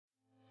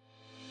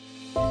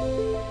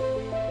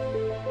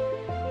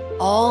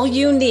All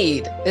you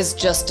need is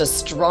just a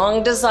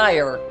strong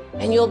desire,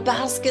 and you'll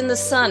bask in the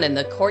sun in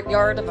the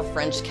courtyard of a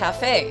French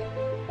cafe.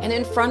 And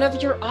in front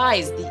of your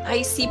eyes, the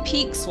icy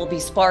peaks will be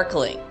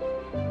sparkling.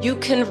 You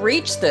can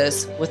reach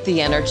this with the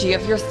energy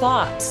of your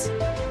thoughts.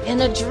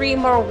 In a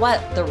dream or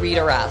what, the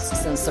reader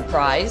asks in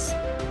surprise.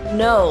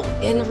 No,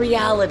 in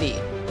reality,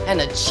 an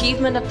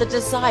achievement of the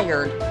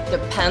desired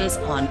depends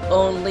on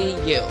only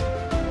you.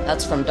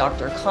 That's from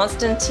Dr.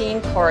 Konstantin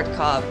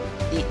Korotkov,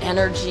 The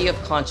Energy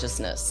of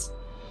Consciousness.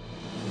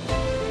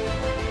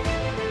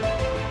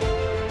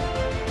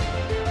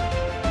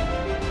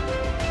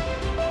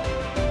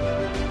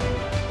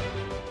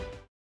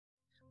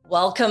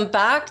 Welcome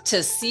back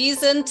to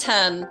Season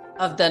 10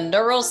 of the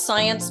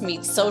Neuroscience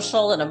Meets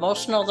Social and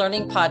Emotional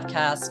Learning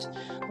podcast,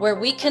 where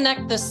we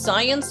connect the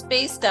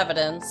science-based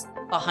evidence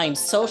behind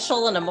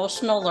social and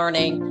emotional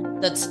learning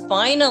that's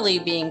finally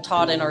being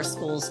taught in our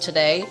schools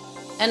today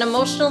and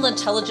emotional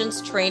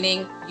intelligence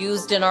training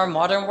used in our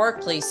modern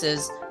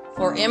workplaces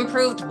for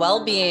improved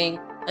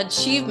well-being,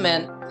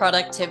 achievement,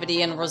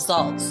 productivity, and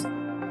results,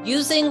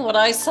 using what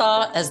I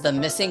saw as the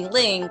missing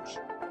link: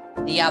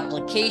 the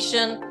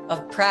application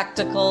of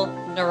practical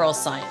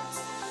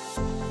neuroscience.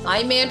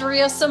 I'm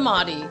Andrea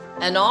Samadi,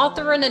 an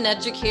author and an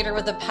educator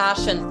with a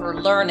passion for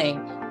learning,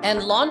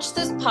 and launched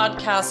this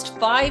podcast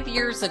 5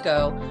 years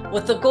ago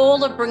with the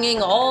goal of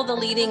bringing all the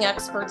leading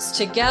experts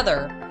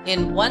together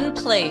in one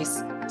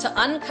place to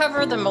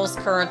uncover the most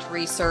current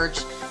research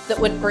that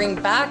would bring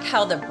back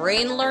how the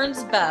brain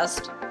learns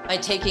best by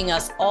taking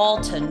us all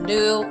to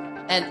new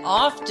and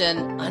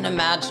often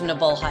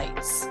unimaginable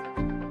heights.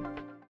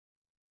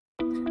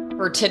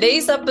 For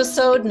today's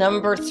episode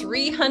number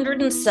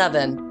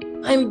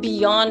 307, I'm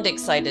beyond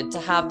excited to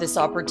have this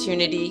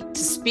opportunity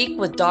to speak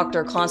with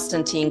Dr.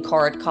 Konstantin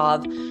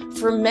Korotkov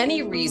for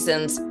many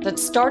reasons that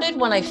started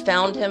when I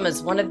found him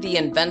as one of the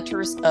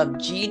inventors of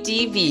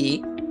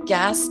GDV,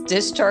 gas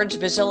discharge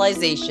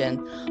visualization,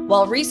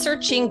 while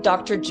researching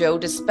Dr. Joe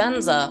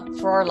Dispenza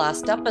for our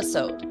last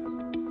episode.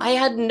 I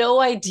had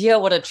no idea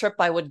what a trip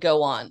I would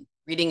go on,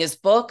 reading his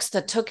books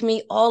that took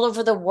me all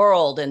over the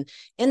world and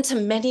into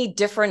many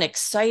different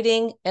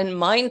exciting and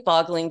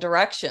mind-boggling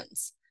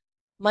directions.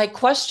 My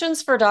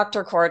questions for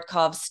Dr.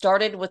 Korotkov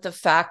started with the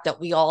fact that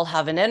we all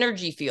have an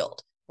energy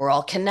field. We're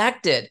all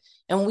connected,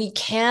 and we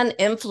can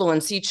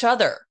influence each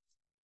other.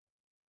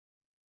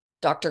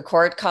 Dr.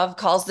 Korotkov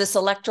calls this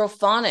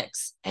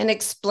electrophonics and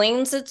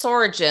explains its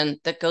origin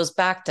that goes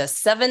back to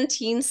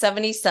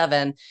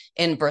 1777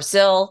 in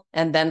Brazil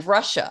and then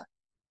Russia.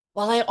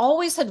 While I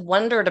always had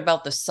wondered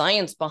about the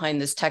science behind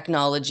this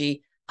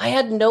technology, I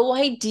had no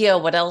idea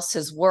what else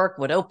his work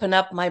would open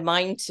up my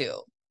mind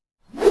to.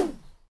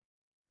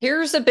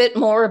 Here's a bit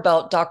more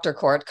about Dr.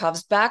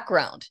 Korotkov's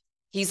background.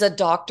 He's a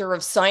doctor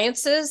of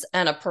sciences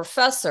and a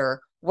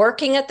professor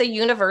working at the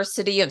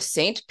University of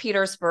St.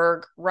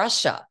 Petersburg,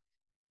 Russia.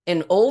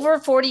 In over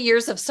 40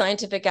 years of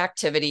scientific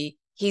activity,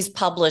 he's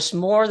published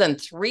more than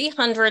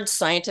 300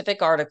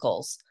 scientific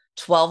articles,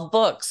 12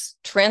 books,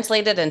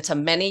 translated into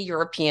many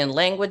European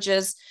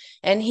languages,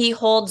 and he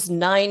holds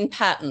 9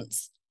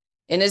 patents.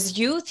 In his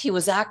youth, he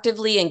was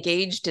actively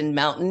engaged in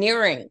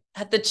mountaineering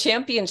at the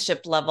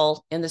championship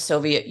level in the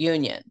Soviet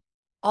Union.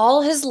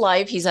 All his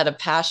life, he's had a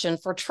passion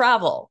for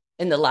travel.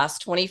 In the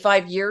last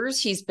 25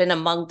 years, he's been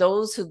among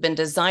those who've been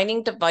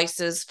designing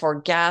devices for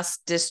gas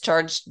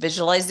discharge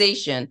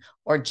visualization,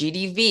 or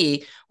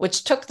GDV,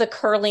 which took the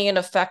Kirlian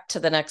effect to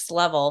the next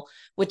level,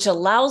 which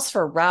allows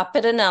for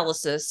rapid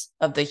analysis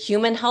of the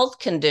human health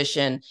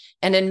condition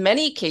and in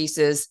many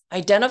cases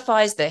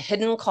identifies the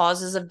hidden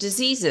causes of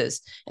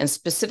diseases and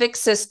specific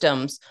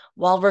systems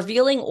while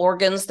revealing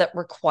organs that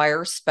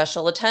require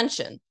special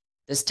attention.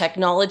 This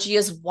technology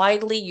is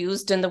widely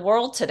used in the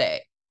world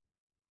today.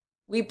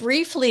 We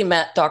briefly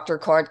met Dr.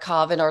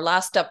 Korotkov in our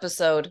last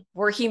episode,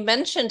 where he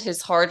mentioned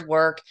his hard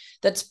work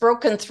that's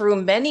broken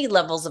through many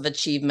levels of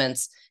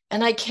achievements,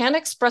 and I can't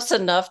express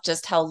enough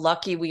just how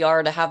lucky we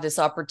are to have this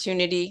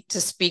opportunity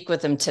to speak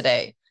with him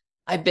today.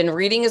 I've been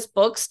reading his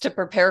books to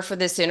prepare for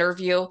this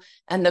interview,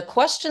 and the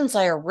questions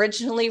I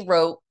originally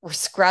wrote were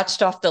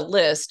scratched off the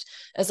list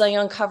as I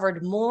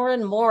uncovered more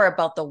and more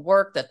about the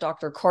work that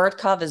Dr.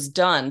 Korotkov has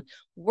done,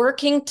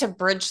 working to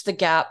bridge the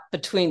gap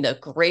between the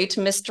great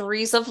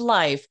mysteries of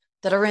life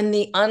that are in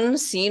the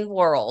unseen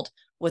world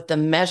with the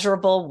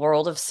measurable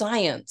world of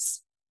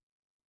science.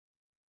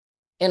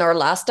 In our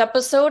last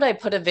episode, I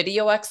put a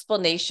video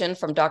explanation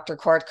from Dr.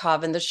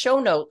 Korotkov in the show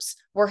notes,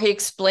 where he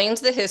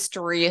explains the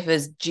history of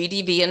his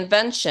GDV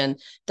invention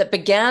that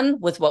began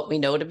with what we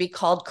know to be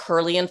called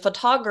Kirlian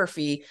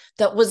photography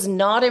that was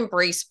not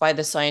embraced by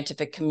the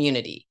scientific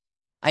community.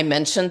 I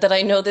mentioned that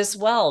I know this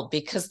well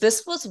because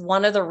this was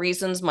one of the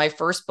reasons my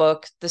first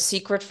book, The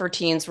Secret for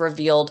Teens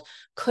Revealed,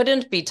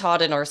 couldn't be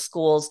taught in our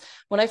schools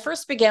when I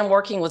first began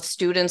working with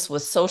students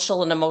with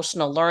social and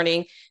emotional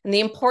learning and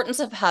the importance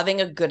of having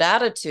a good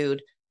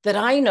attitude that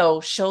I know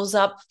shows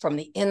up from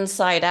the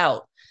inside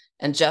out.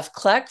 And Jeff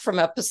Kleck from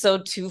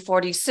episode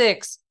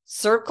 246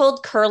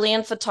 circled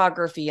Kirlian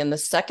photography in the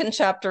second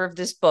chapter of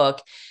this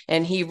book,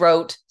 and he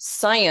wrote,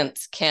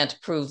 "Science can't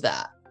prove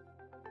that."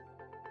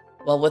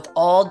 Well, with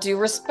all due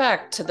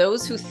respect to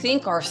those who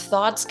think our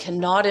thoughts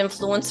cannot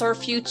influence our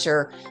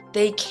future,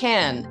 they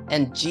can,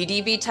 and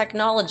GDB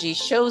technology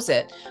shows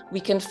it.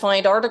 We can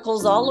find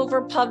articles all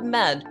over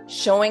PubMed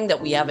showing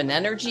that we have an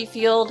energy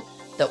field,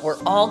 that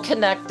we're all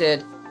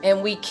connected,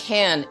 and we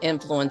can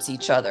influence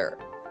each other.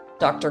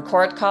 Dr.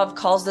 Korotkov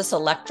calls this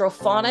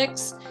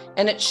electrophonics,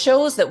 and it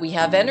shows that we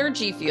have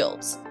energy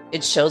fields.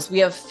 It shows we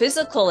have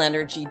physical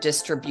energy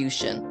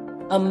distribution,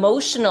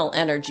 emotional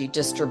energy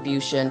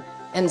distribution,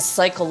 and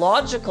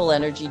psychological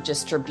energy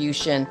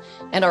distribution,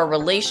 and our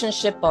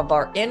relationship of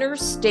our inner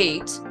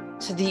state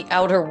to the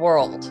outer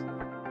world.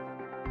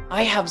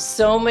 I have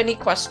so many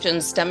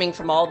questions stemming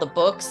from all the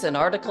books and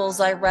articles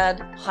I read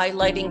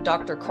highlighting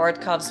Dr.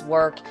 Korotkov's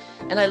work,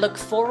 and I look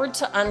forward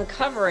to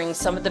uncovering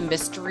some of the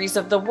mysteries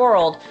of the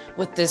world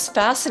with this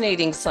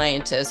fascinating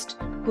scientist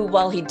who,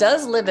 while he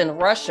does live in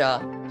Russia,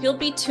 he'll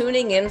be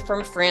tuning in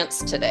from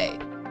France today.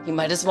 He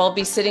might as well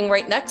be sitting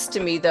right next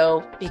to me,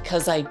 though,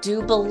 because I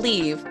do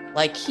believe,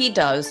 like he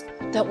does,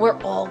 that we're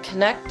all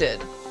connected.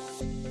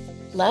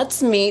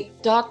 Let's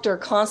meet Dr.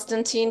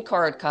 Konstantin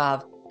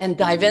Korotkov and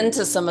dive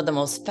into some of the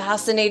most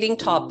fascinating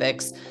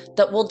topics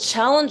that will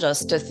challenge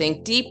us to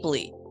think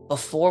deeply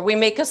before we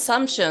make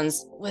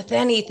assumptions with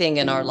anything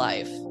in our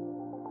life.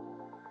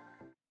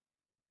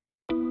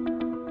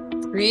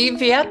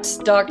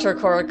 Привет, Dr.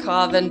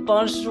 Korotkov, and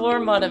bonjour,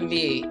 mon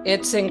ami.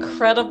 It's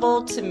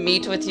incredible to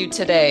meet with you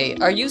today.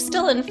 Are you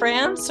still in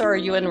France or are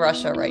you in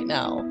Russia right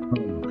now?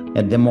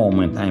 At the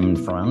moment, I'm in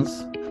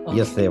France. Okay.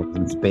 Yesterday, I was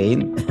in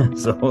Spain.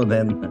 So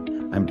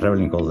then I'm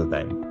traveling all the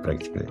time,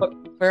 practically.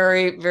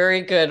 Very, very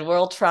good.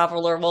 World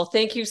traveler. Well,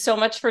 thank you so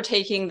much for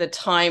taking the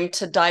time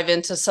to dive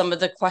into some of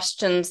the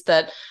questions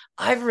that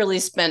I've really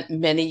spent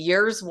many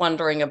years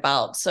wondering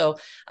about. So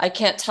I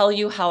can't tell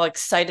you how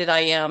excited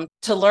I am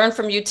to learn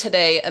from you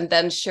today and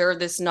then share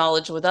this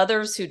knowledge with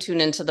others who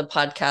tune into the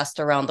podcast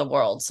around the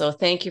world. So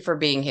thank you for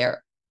being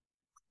here.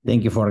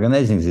 Thank you for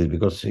organizing this,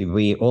 because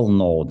we all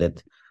know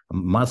that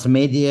mass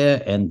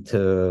media and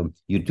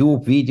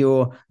YouTube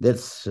video,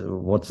 that's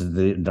what's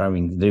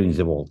driving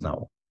the world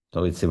now.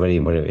 So it's very,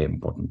 very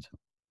important.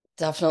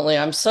 Definitely.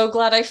 I'm so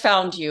glad I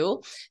found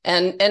you.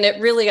 And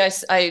it really, I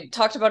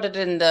talked about it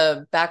in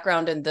the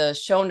background in the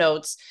show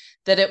notes,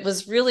 that it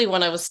was really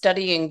when I was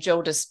studying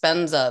Joe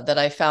Dispenza that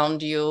I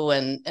found you.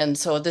 And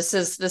so this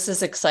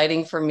is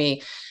exciting for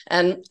me.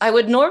 And I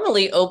would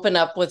normally open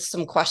up with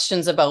some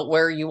questions about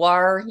where you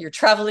are. You're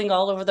traveling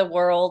all over the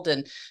world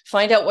and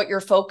find out what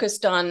you're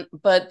focused on.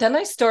 But then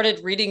I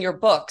started reading your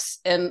books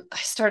and I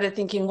started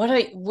thinking,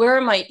 where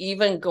am I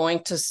even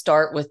going to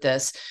start with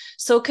this?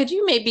 So could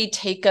you maybe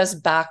take us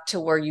back to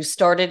where you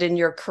started in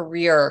your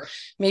career,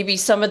 maybe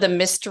some of the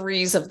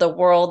mysteries of the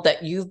world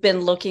that you've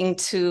been looking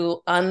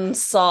to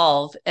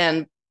unsolve,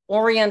 and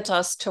orient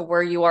us to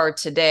where you are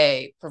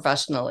today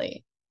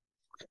professionally?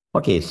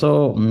 Okay,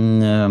 so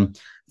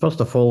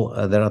first of all,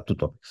 there are two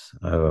topics.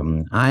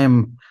 I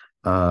am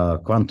a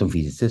quantum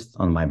physicist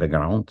on my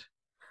background,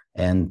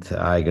 and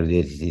I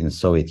graduated in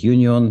Soviet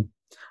Union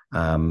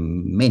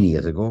many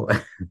years ago.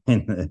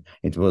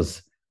 It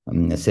was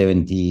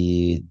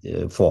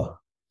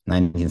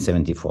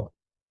 1974.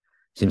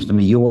 Seems to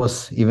me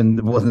yours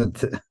even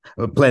wasn't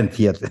planned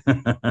yet.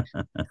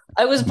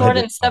 I was born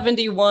in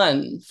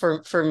 71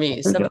 for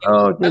me. 71.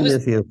 Okay, I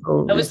was, yes.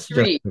 Oh, I was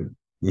 3.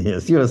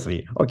 Yes, you were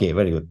 3. Okay,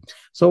 very good.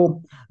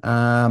 So,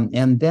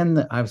 and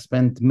then I've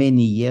spent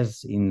many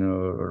years in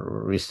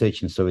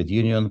research in Soviet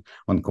Union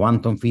on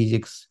quantum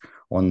physics,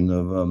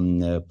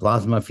 on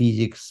plasma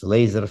physics,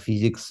 laser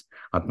physics,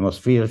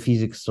 atmosphere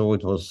physics. So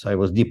I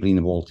was deeply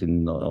involved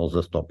in all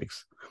those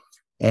topics.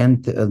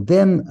 And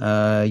then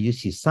you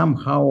see,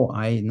 somehow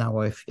I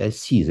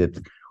see that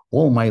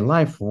all my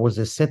life was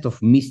a set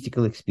of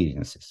mystical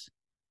experiences.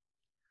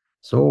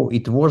 So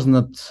it was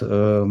not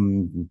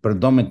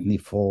predominantly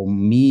for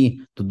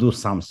me to do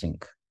something.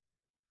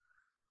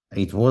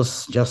 It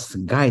was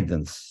just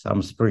guidance,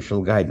 some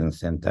spiritual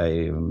guidance. And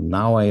I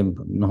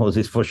know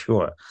this for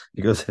sure,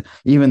 because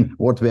even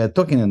what we are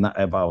talking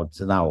about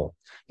now,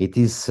 it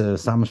is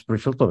some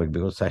spiritual topic,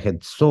 because I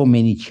had so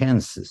many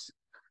chances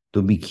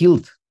to be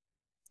killed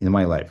in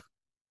my life.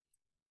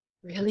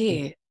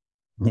 Really?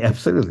 Yeah,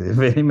 absolutely,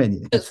 very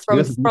many.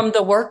 From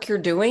the work you're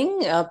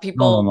doing,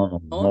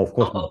 people. No, of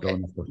course not. Okay.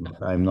 Of course not.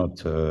 I'm not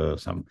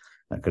some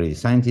crazy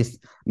scientist.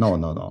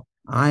 No.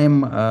 I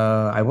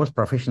was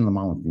professional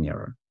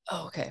mountaineer.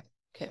 Oh, okay.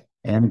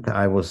 And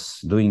I was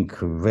doing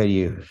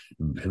very,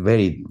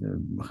 very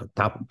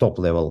top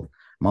level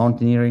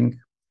mountaineering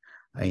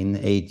in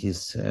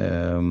 80s.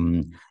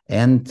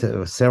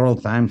 And several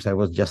times I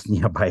was just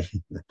nearby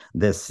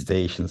death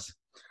stations.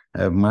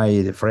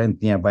 My friend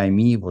nearby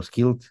me was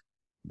killed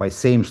by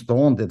same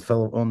stone that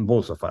fell on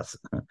both of us,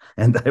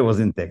 and I was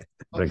intact,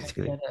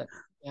 practically. Okay,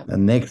 yep. The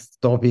next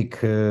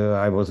topic,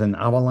 I was an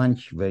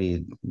avalanche,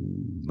 very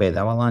bad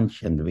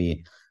avalanche, and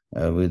we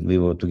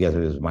were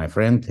together with my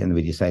friend, and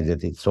we decided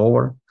that it's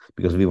over,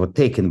 because we were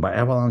taken by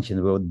avalanche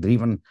and we were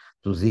driven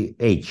to the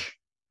edge,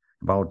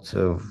 about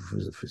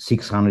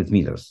 600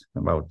 meters,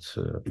 about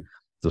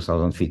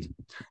 2,000 feet.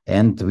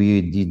 And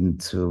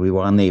we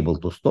were unable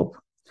to stop.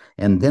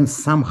 And then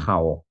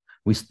somehow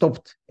we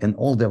stopped and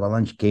all the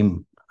avalanche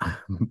came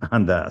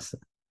under us.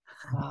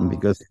 Wow.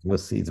 Because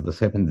it was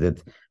happened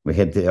that we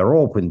had a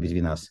rope in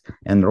between us,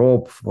 and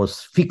rope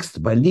was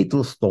fixed by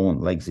little stone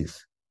like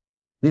this.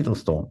 Little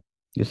stone.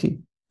 You see?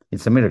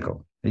 It's a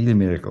miracle, really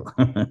miracle.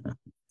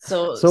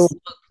 So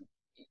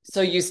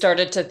you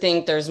started to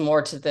think there's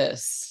more to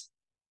this.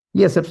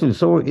 Yes, absolutely.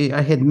 So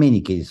I had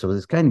many cases of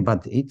this kind,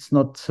 but it's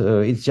not,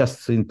 it's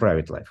just in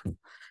private life.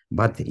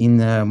 But in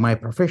my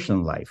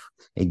professional life,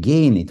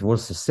 again, it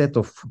was a set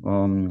of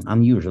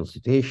unusual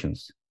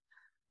situations.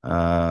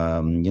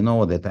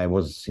 That I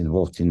was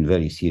involved in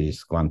very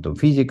serious quantum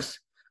physics.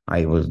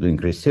 I was doing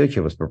research,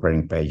 I was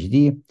preparing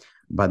PhD,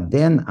 but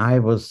then I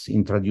was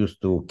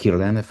introduced to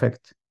Kirlian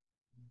effect.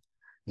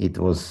 It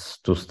was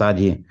to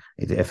study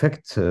the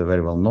effect,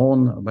 very well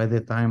known by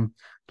the time,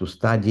 to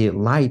study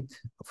light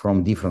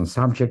from different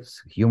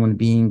subjects, human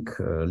being,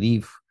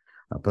 leaf,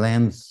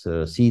 plants,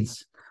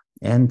 seeds,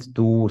 and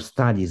to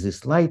study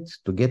this light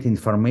to get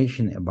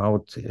information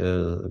about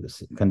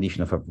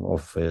condition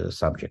of a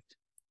subject.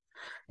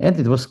 And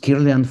it was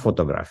Kirlian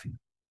photography.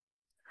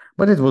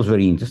 But it was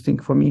very interesting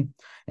for me.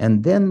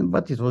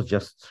 But it was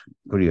just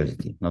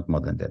curiosity, not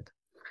more than that.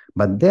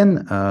 But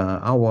then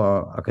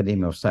our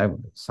Academy of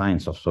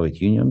Science of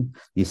Soviet Union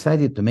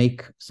decided to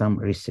make some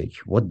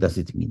research. What does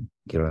it mean,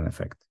 Kirlian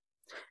effect?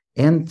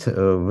 And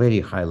a very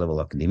high-level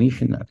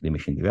academician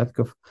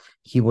Devatkov,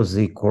 he was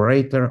the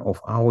curator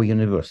of our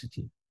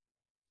university.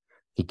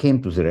 He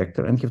came to the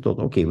rector and he thought,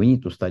 okay, we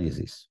need to study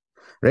this.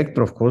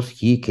 Rector, of course,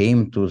 he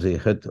came to the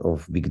head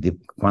of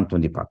quantum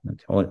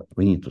department. Oh,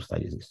 we need to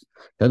study this.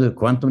 Head of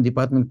quantum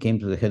department came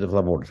to the head of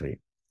laboratory.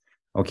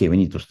 Okay, we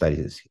need to study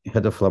this.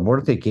 Head of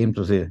laboratory came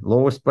to the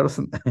lowest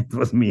person. It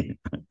was me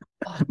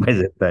by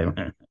that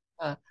time.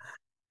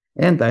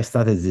 And I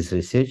started this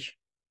research.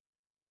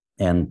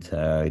 And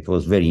it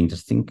was very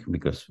interesting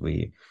because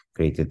we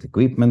created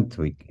equipment.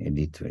 We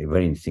did a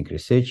very interesting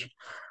research.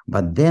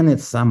 But then at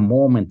some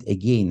moment,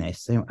 again,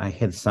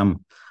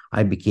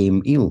 I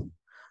became ill.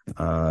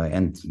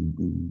 And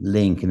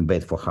laying in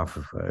bed for half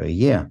a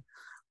year,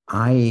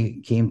 I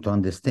came to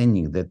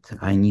understanding that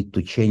I need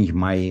to change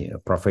my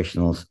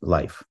professional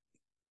life.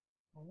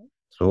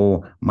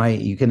 So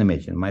you can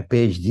imagine, my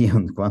PhD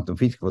on quantum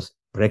physics was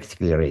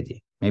practically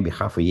ready. Maybe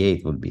half a year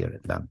it would be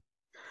done.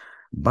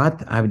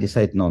 But I've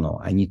decided, no,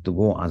 I need to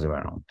go other way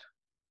around.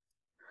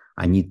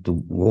 I need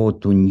to go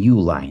to new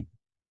line,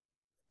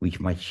 which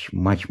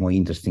much more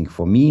interesting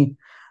for me.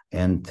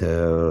 And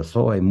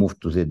so I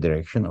moved to the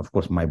direction. Of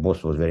course, my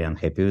boss was very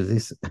unhappy with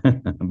this,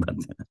 but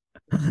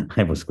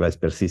I was quite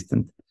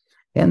persistent.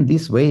 And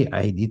this way,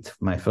 I did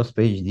my first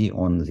PhD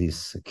on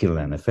this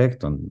Kirlian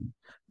effect, on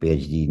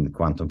PhD in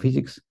quantum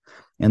physics.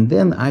 And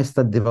then I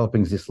started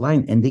developing this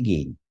line. And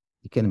again,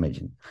 you can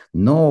imagine,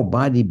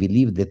 nobody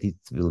believed that it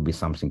will be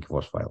something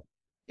worthwhile.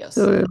 Yes.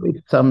 So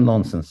it's some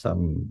nonsense,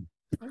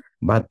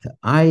 but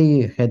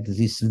I had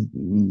this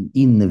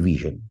inner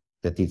vision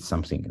that it's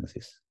something in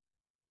this.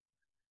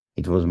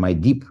 It was my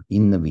deep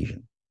inner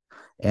vision.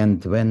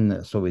 And when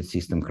the Soviet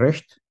system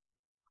crashed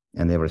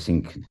and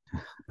everything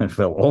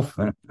fell off,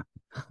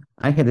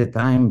 I had a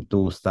time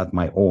to start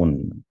my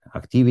own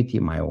activity,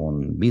 my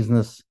own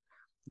business.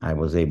 I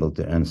was able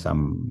to earn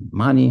some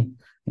money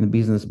in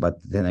business, but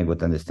then I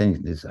got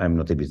understanding this: I'm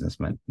not a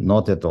businessman,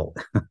 not at all.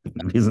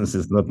 Business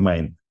is not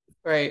mine.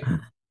 Right.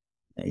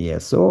 Yeah.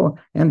 So,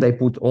 and I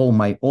put all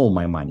my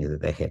money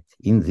that I had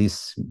in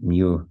this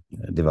new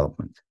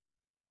development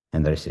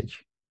and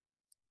research.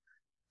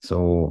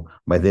 So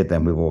by that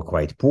time we were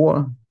quite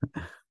poor.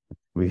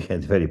 We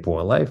had very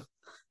poor life,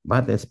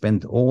 but I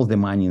spent all the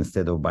money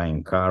instead of buying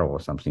a car or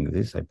something like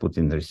this. I put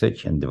in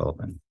research and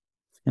development,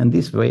 and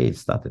this way it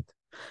started.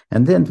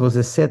 And then it was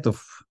a set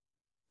of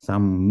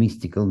some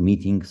mystical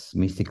meetings,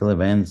 mystical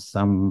events,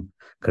 some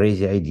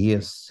crazy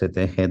ideas that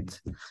I had,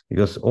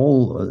 because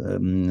all,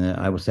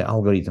 I would say,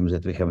 algorithms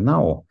that we have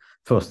now,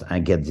 first I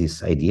get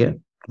this idea,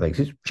 like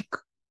this,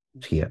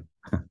 here.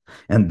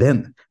 And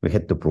then we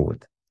had to prove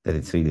it, that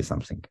it's really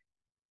something.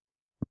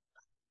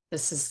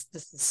 This is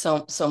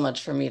so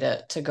much for me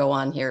to go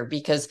on here,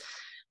 because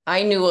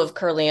I knew of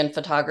Kirlian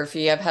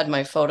photography. I've had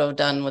my photo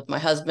done with my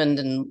husband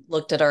and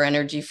looked at our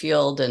energy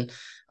field, and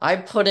I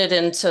put it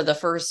into the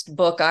first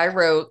book I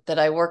wrote that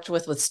I worked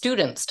with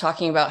students,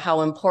 talking about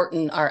how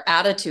important our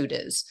attitude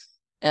is.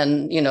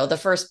 And, the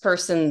first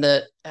person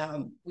that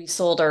we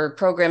sold our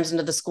programs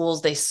into the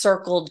schools, they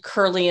circled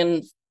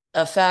Kirlian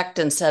effect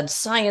and said,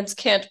 science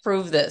can't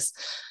prove this.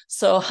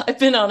 So I've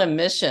been on a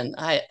mission.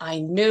 I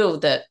knew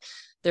that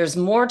there's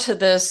more to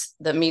this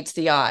that meets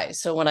the eye.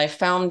 So when I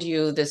found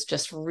you, this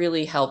just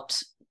really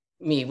helped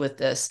me with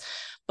this.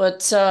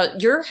 But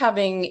you're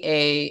having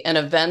an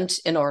event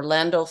in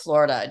Orlando,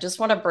 Florida. I just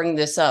want to bring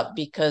this up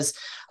because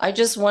I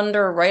just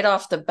wonder right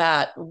off the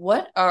bat,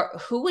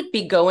 who would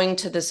be going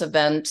to this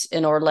event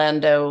in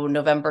Orlando,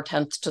 November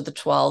 10th to the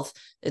 12th?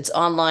 It's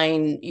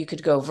online. You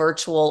could go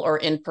virtual or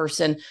in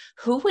person.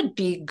 Who would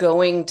be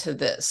going to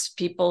this?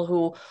 People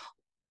who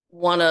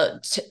want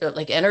to,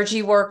 like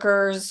energy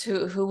workers,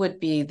 who would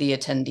be the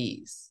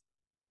attendees?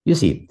 You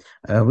see,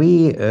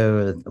 we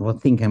were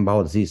thinking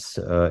about this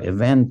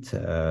event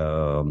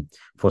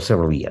for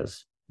several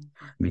years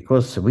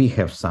because we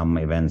have some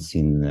events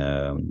in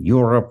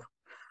Europe.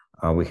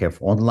 We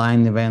have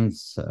online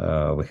events.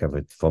 We have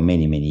it for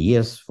many, many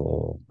years,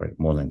 for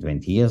more than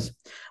 20 years.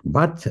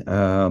 But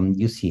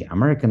you see,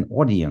 American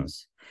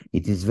audience,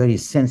 it is very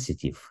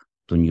sensitive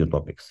to new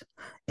topics,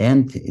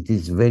 and it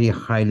is very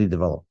highly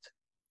developed,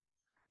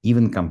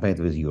 even compared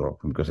with Europe,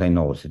 because I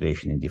know the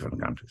situation in different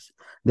countries.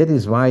 That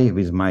is why,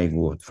 with my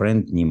good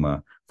friend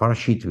Nima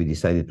Farshid, we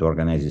decided to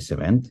organize this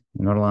event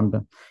in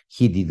Orlando.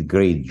 He did a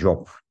great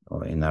job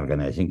in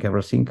organizing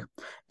everything.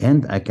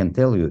 And I can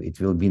tell you,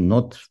 it will be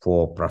not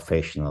for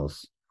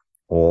professionals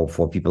or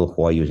for people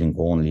who are using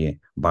only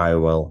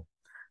BioWell.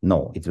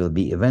 No, it will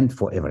be event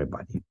for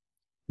everybody,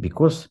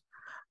 because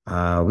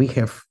we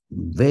have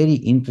very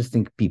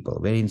interesting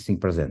people, very interesting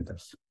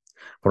presenters.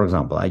 For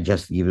example, I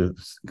just give you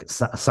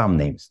some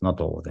names,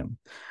 not all of them.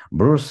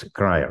 Bruce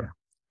Cryer,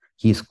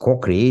 he's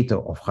co-creator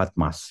of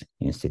HeartMath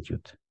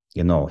Institute.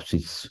 You know,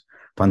 it's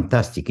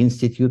fantastic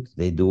institute.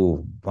 They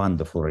do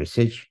wonderful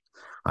research.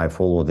 I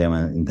follow them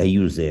and they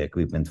use their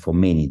equipment for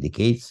many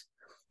decades.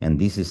 And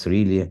this is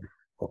really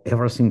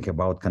everything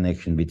about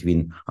connection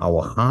between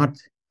our heart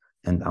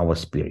and our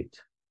spirit.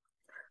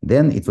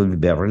 Then it will be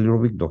Beverly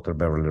Rubik, Dr.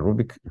 Beverly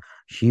Rubik.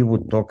 She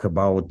would talk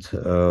about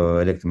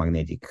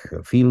electromagnetic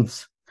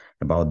fields,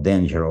 about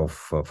danger of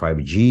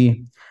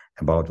 5G,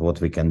 about what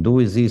we can do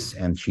with this.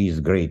 And she is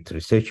a great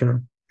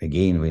researcher.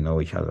 Again, we know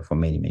each other for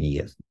many, many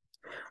years.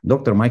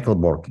 Dr. Michael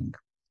Borking,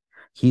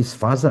 he's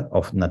father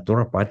of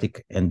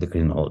naturopathic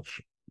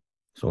endocrinology.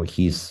 So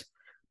he's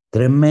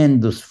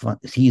tremendous,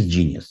 he's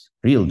genius,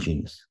 real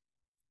genius.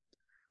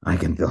 I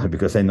can tell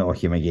because I know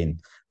him again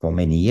for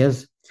many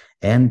years.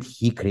 And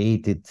he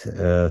created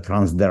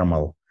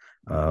transdermal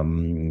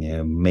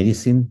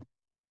medicine.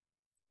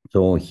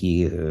 So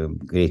he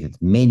created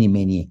many,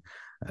 many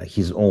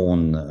his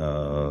own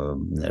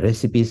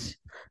recipes.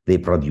 They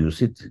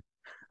produce it.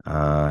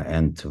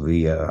 And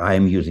I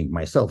am using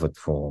myself it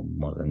for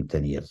more than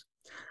 10 years.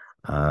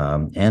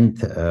 And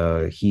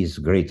he's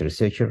a great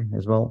researcher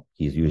as well.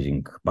 He's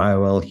using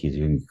BioWell, he's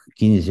using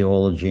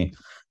kinesiology.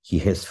 He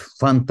has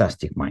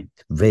fantastic mind,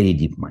 very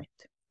deep mind.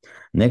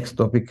 Next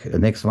topic,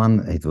 next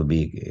one, it will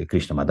be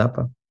Krishna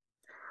Madapa.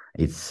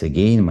 It's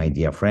again my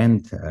dear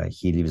friend.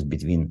 He lives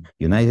between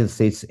United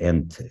States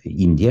and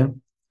India,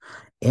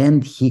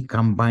 and he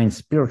combines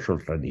spiritual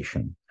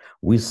tradition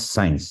with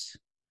science.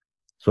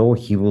 So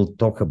he will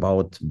talk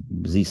about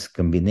this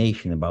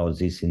combination, about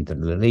this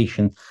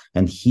interrelation,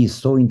 and he's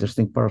so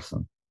interesting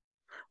person.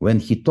 When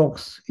he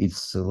talks,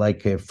 it's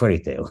like a fairy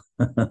tale,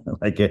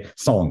 like a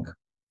song.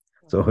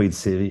 So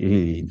it's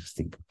really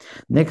interesting.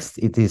 Next,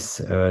 it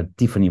is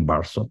Tiffany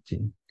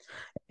Barsotti.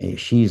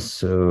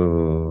 She's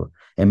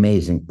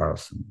amazing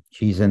person.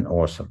 She's an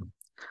author.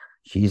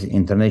 She's an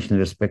internationally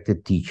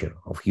respected teacher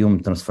of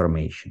human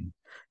transformation.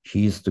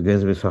 She's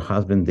together with her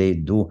husband. They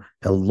do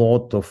a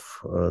lot of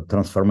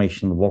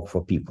transformation work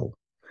for people.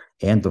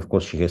 And of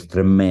course, she has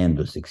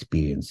tremendous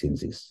experience in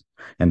this.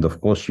 And of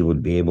course, she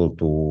would be able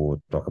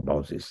to talk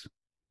about this.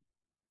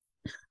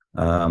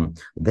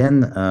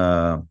 Then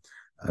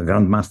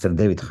Grandmaster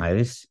David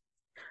Harris,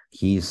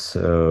 he's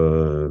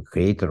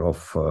creator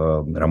of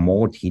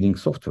remote healing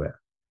software.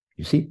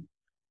 You see,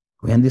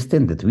 we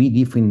understand that we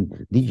live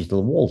in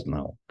digital world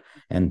now,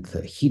 and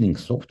healing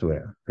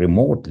software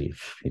remotely,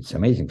 it's an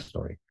amazing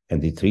story,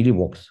 and it really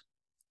works.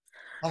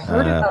 I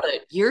heard about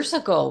it years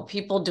ago,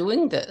 people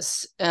doing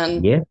this.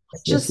 And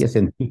yes,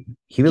 and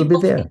he will be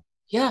there.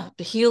 Yeah,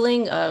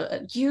 healing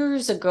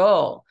years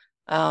ago,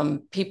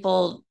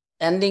 people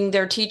ending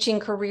their teaching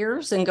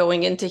careers and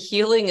going into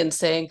healing and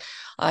saying,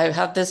 I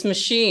have this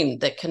machine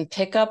that can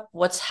pick up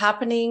what's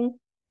happening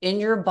in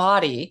your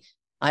body.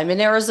 I'm in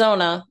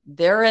Arizona.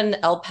 They're in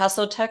El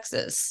Paso,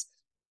 Texas.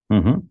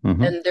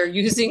 And they're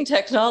using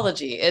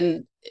technology.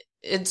 And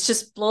it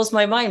just blows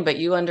my mind, but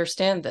you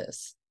understand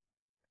this.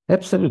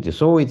 Absolutely.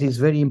 So it is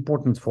very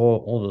important for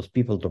all those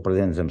people to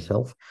present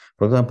themselves.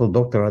 For example,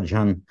 Dr.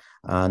 Rajan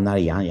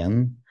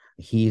Narayan,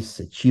 he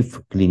is chief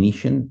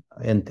clinician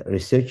and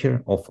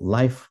researcher of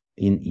Life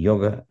in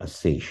Yoga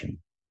Association.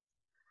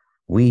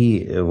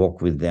 We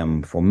work with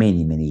them for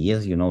many, many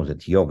years. You know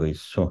that yoga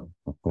is so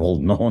well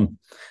known,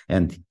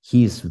 and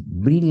he's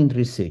brilliant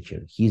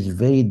researcher. He's a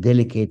very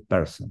delicate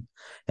person,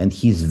 and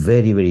he's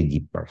very, very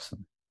deep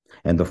person.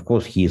 And of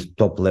course, he is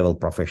top level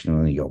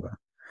professional in yoga.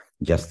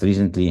 Just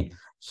recently,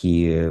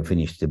 he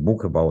finished a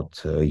book about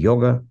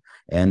yoga,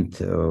 and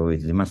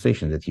with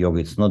demonstration that yoga,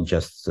 it's not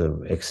just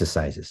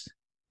exercises.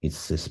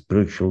 It's a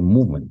spiritual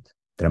movement,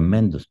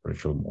 tremendous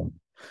spiritual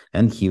movement.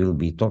 And he will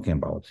be talking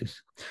about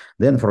this.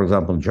 Then, for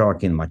example,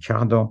 Joaquin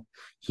Machado,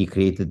 he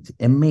created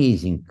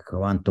amazing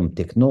quantum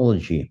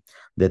technology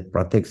that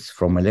protects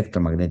from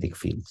electromagnetic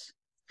fields,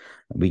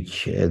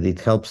 which it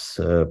helps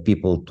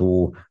people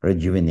to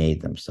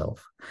rejuvenate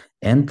themselves.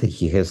 And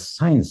he has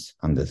science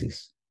under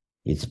this.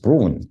 It's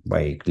proven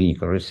by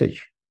clinical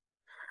research.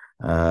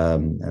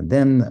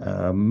 Then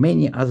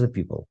many other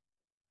people,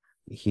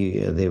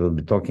 they will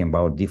be talking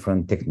about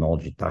different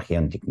technology,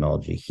 tachyon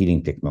technology,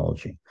 healing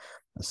technology,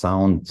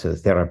 sound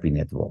therapy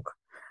network,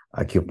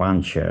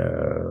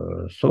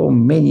 acupuncture, so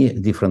many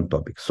different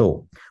topics.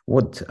 So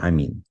what I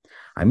mean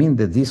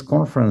that this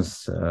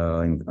conference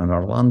in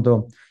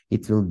Orlando,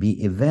 it will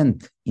be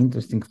event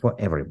interesting for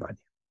everybody.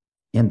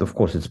 And of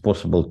course, it's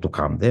possible to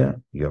come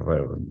there.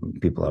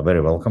 People are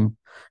very welcome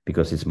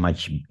because it's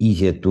much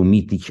easier to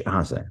meet each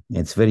other.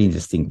 It's very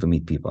interesting to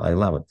meet people. I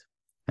love it.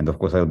 And of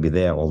course, I'll be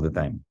there all the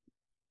time.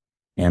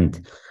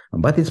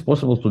 But it's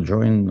possible to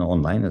join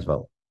online as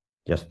well,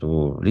 just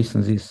to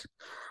listen this.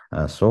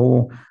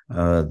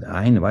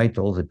 I invite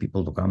all the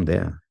people to come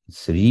there.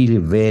 It's really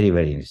very,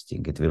 very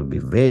interesting. It will be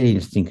very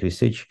interesting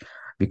research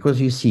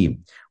because you see,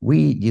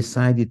 we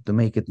decided to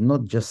make it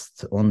not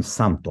just on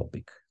some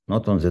topic,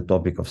 not on the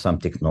topic of some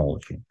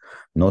technology,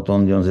 not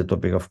only on the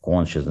topic of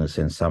consciousness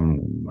and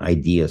some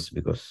ideas,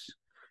 because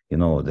you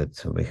know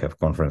that we have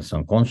conference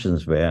on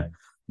consciousness where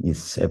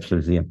it's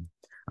absolutely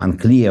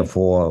unclear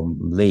for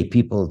lay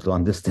people to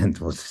understand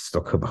what it's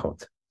talk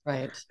about.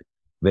 Right.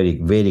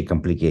 Very, very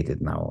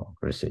complicated now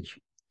research.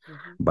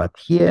 Mm-hmm. But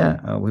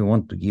here we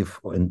want to give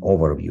an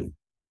overview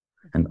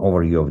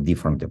of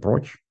different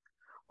approach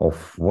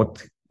of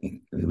what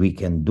we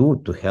can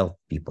do to help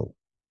people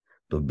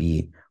to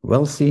be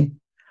wealthy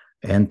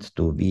and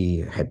to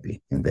be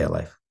happy in their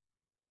life.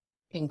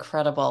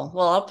 Incredible.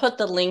 Well, I'll put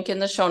the link in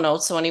the show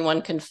notes so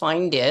anyone can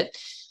find it.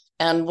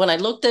 And when I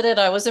looked at it,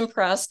 I was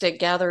impressed. It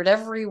gathered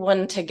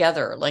everyone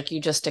together, like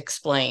you just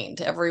explained,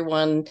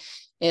 everyone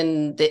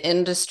in the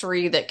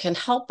industry that can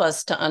help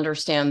us to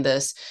understand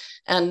this.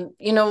 And,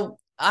 you know,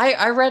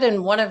 I read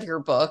in one of your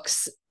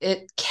books,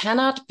 it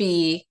cannot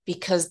be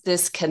because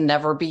this can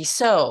never be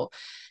so.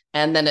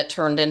 And then it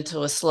turned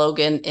into a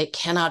slogan, it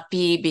cannot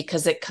be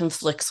because it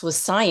conflicts with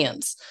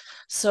science.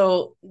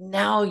 So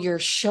now you're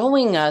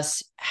showing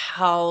us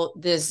how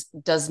this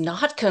does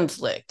not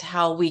conflict,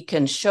 how we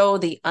can show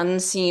the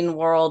unseen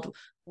world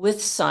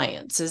with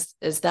science.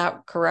 Is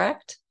that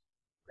correct?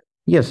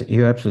 Yes,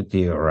 you're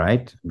absolutely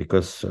right,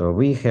 because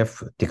we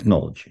have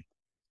technology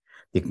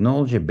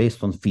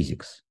based on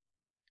physics.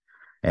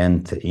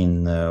 And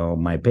in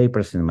my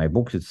papers, in my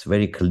books, it's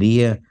very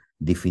clear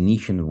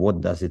definition.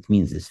 What does it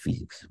mean, this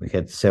physics? We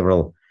had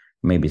several,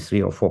 maybe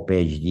 3 or 4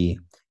 PhD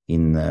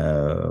in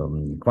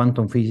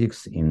quantum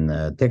physics, in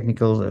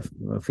technical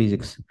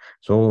physics,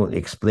 so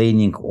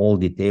explaining all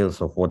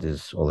details of what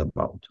is all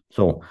about.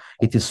 So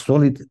it is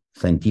solid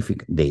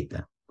scientific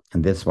data,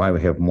 and that's why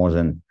we have more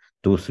than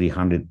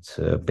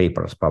 200-300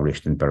 papers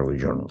published in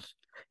peer-reviewed journals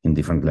in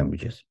different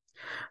languages.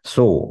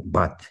 So,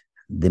 but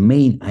the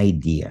main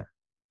idea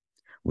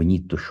we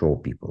need to show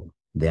people,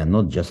 they are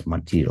not just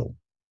material,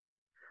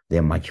 they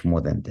are much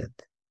more than that.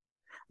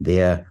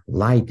 They are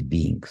light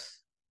beings,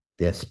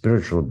 they are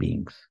spiritual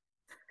beings,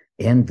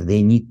 and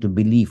they need to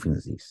believe in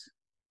this.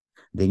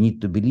 They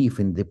need to believe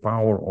in the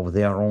power of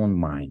their own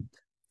mind.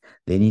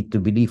 They need to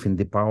believe in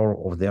the power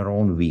of their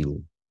own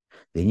will.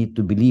 They need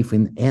to believe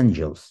in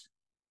angels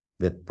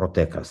that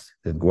protect us,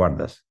 that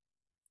guard us.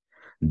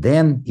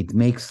 Then it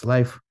makes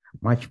life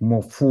much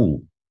more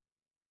full.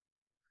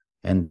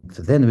 And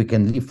then we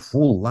can live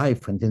full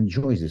life and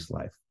enjoy this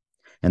life.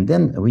 And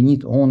then we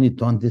need only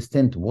to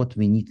understand what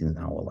we need in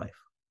our life.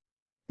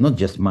 Not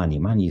just money.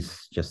 Money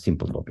is just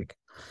simple topic.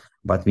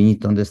 But we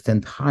need to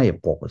understand higher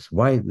purpose,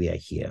 why we are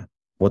here,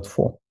 what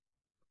for,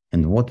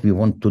 and what we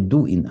want to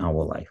do in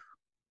our life.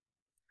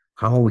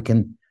 How we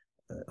can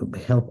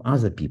help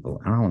other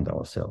people around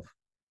ourselves.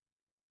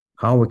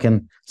 How we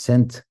can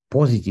send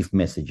positive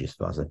messages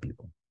to other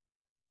people.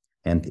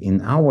 And in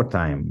our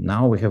time,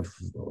 now we have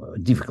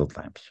difficult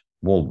times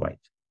worldwide.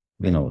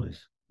 We know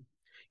this.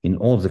 In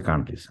all the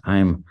countries.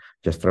 I'm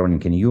just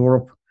traveling in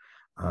Europe,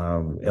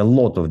 a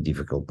lot of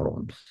difficult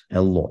problems,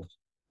 a lot.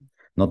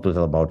 Not to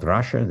tell about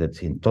Russia, that's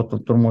in total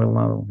turmoil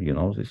now, you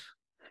know this.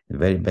 A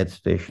very bad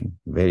situation,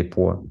 very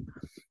poor.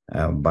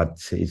 But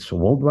it's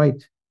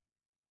worldwide,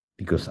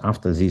 because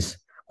after this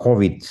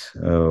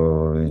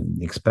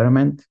COVID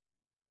experiment,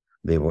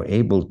 they were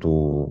able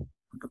to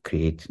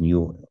create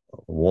new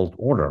world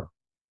order.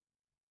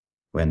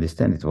 We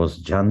understand it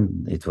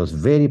was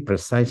very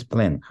precise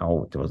plan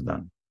how it was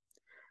done.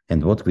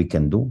 And what we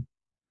can do,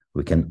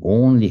 we can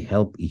only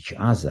help each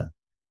other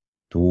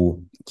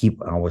to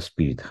keep our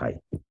spirit high.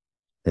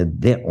 That's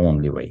the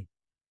only way.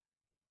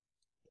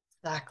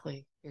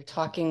 Exactly. You're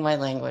talking my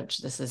language.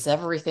 This is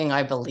everything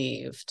I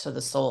believe to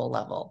the soul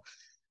level.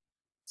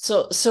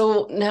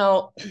 So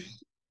now,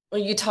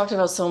 well, you talked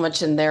about so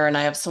much in there, and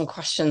I have some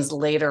questions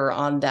later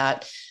on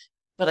that,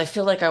 but I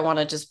feel like I want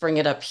to just bring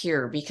it up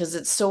here because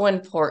it's so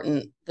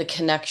important, the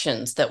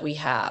connections that we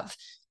have.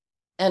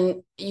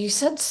 And you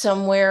said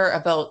somewhere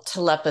about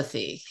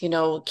telepathy,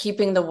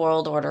 keeping the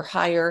world order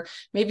higher,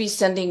 maybe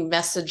sending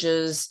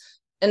messages.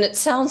 And it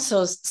sounds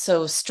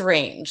so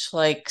strange,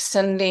 like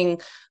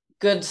sending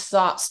good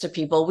thoughts to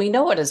people. We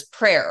know it as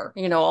prayer,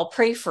 I'll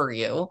pray for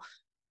you.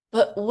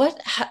 But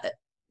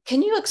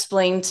can you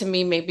explain to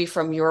me, maybe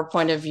from your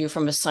point of view,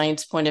 from a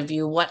science point of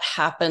view, what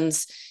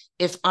happens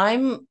if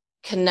I'm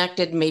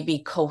connected maybe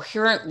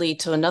coherently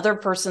to another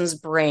person's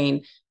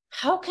brain?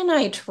 How can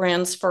I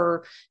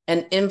transfer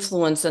and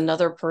influence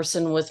another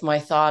person with my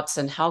thoughts,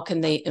 and how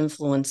can they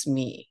influence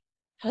me?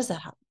 How does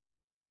that happen?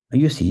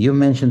 You see, you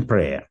mentioned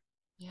prayer.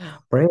 Yeah.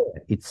 Prayer,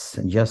 it's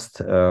just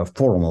a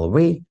formal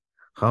way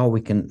how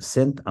we can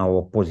send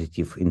our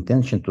positive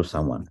intention to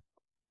someone.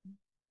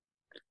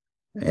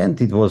 And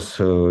it was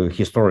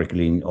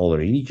historically in all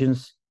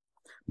religions,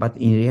 but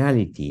in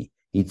reality,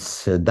 it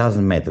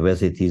doesn't matter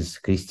whether it is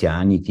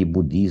Christianity,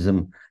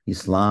 Buddhism,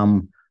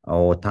 Islam,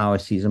 or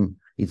Taoism.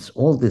 It's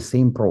all the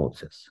same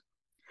process.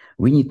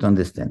 We need to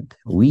understand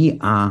we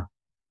are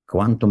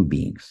quantum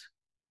beings.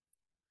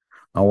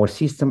 Our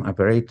system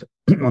operates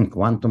on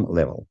quantum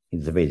level.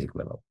 It's the basic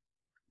level.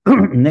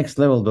 Next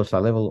level, those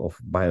are level of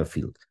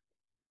biofield.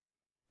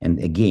 And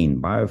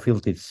again,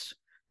 biofield, it's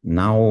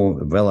now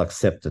a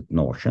well-accepted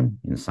notion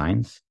in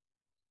science.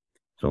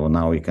 So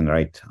now you can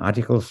write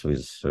articles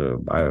with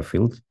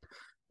biofield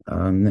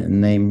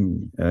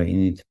name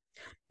in it.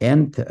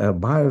 And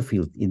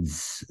biofield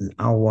is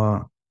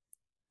our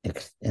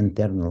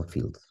internal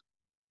field.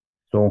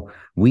 So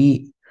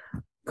we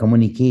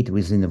communicate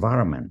with the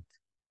environment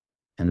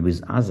and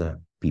with other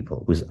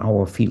people, with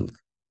our field.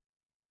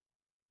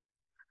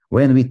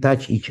 When we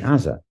touch each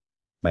other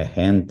by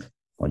hand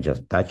or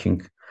just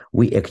touching,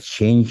 we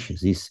exchange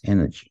this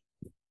energy.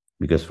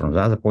 Because from the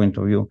other point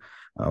of view,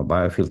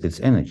 biofield is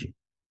energy.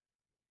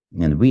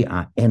 And we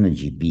are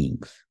energy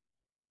beings.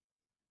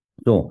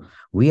 So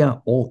we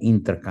are all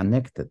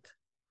interconnected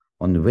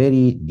on a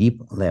very deep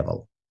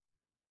level.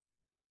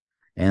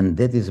 And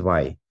that is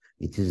why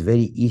it is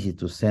very easy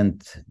to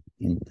send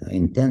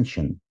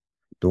intention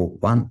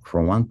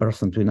from one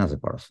person to another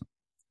person.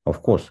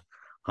 Of course,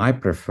 I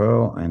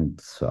prefer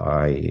and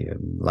I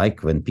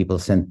like when people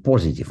send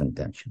positive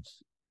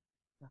intentions,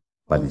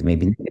 but it may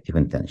be negative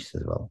intentions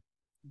as well.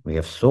 We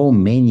have so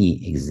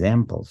many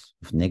examples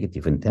of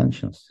negative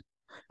intentions.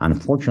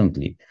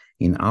 Unfortunately,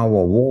 in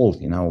our world,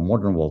 in our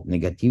modern world,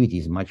 negativity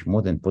is much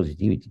more than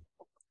positivity.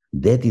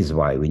 That is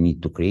why we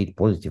need to create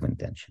positive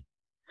intention.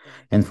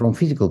 And from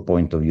physical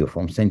point of view,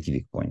 from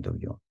scientific point of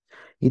view,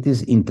 it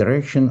is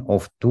interaction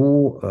of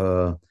two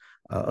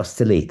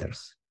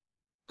oscillators.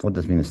 What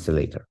does mean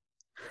oscillator?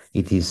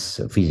 It is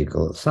a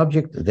physical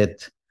subject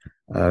that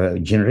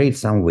generates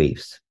some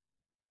waves.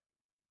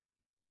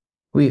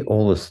 We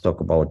always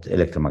talk about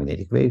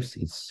electromagnetic waves.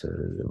 It's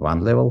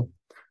one level,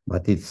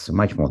 but it's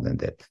much more than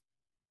that.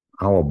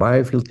 Our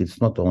biofield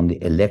is not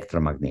only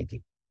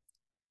electromagnetic,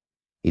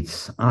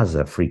 it's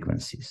other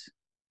frequencies.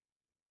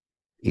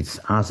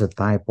 It's other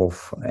type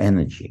of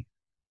energy.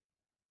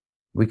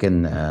 We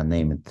can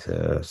name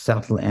it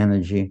subtle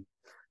energy.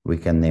 We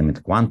can name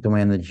it quantum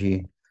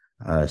energy.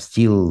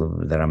 Still,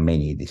 there are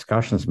many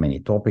discussions, many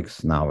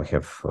topics. Now we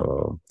have,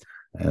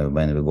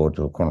 when we go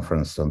to a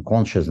conference on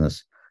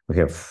consciousness, we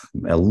have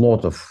a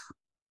lot of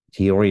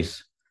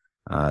theories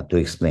to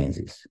explain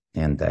this.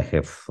 And I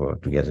have,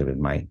 together with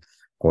my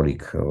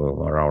colleague,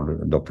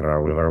 Dr.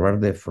 Raul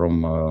Valverde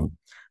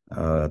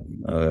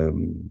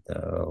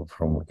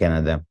from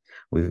Canada,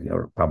 we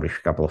published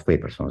a couple of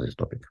papers on this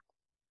topic.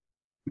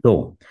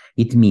 So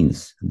it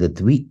means that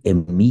we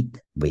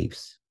emit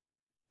waves,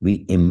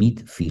 we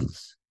emit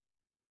fields,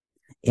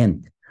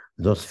 and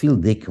those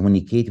fields, they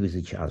communicate with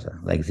each other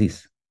like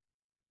this.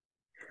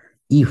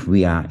 If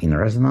we are in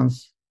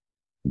resonance,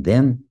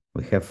 then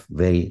we have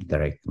very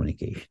direct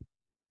communication.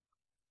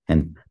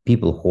 And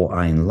people who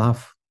are in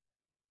love,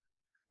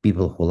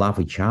 people who love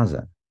each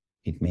other,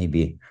 it may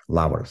be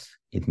lovers,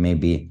 it may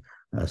be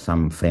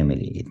some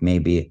family, it may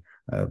be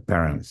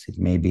parents, it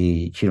may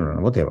be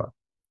children, whatever,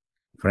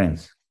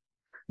 friends,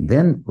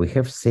 then we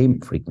have same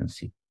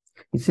frequency.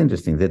 It's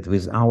interesting that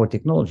with our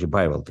technology,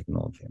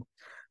 biotechnology,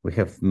 we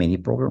have many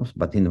programs,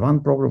 but in one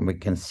program we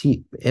can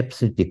see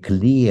absolutely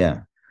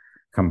clear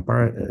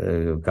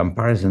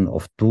comparison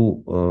of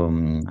two,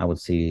 I would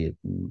say,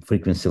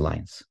 frequency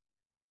lines.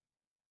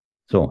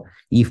 So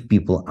if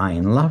people are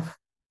in love,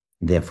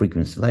 their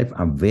frequency lines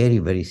are very,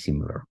 very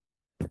similar.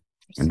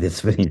 And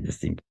that's very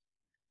interesting.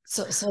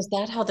 So is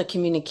that how the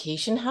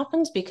communication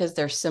happens? Because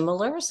they're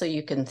similar, so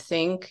you can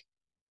think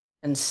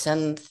and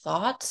send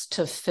thoughts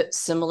to fit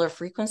similar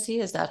frequency?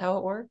 Is that how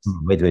it works?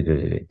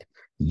 Wait.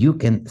 You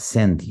can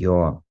send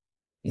your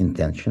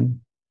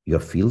intention, your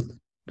field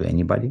to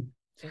anybody,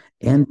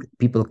 and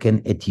people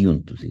can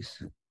attune to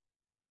this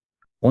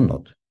or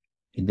not.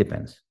 It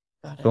depends.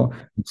 So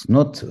it's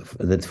not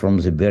that from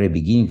the very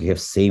beginning you have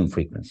same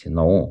frequency.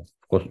 No,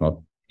 of course not.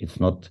 It's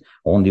not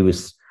only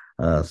with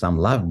some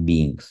love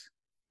beings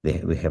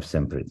we have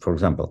same frequency. For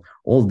example,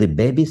 all the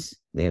babies,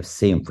 they have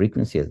same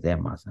frequency as their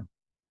mother.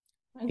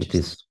 It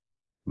is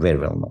very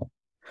well known.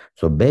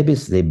 So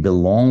babies, they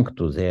belong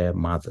to their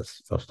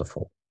mothers, first of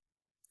all,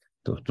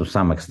 to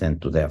some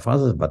extent to their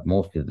fathers, but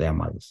mostly their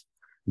mothers.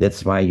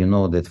 That's why you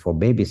know that for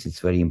babies, it's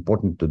very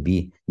important to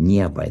be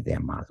nearby their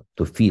mother,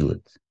 to feel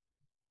it,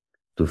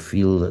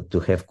 to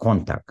have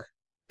contact,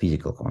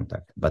 physical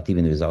contact. But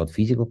even without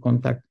physical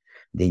contact,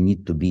 they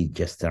need to be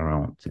just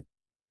around.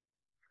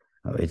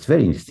 It's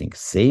very interesting.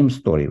 Same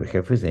story we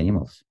have with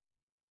animals.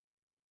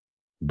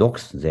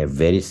 Dogs, they're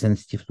very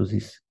sensitive to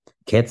this.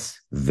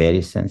 Cats,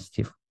 very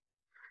sensitive.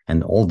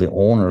 And all the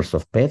owners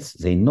of pets,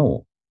 they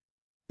know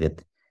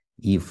that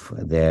if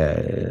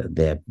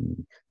their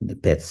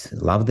pets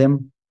love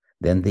them,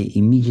 then they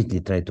immediately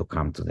try to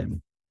come to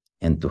them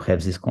and to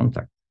have this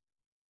contact.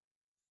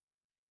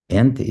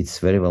 And it's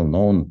very well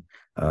known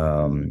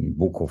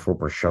book of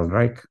Rupert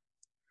Sheldrake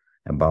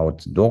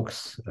about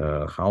dogs,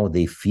 how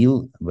they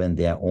feel when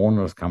their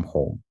owners come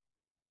home.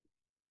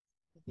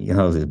 You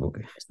know this book?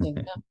 Interesting.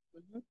 Yeah.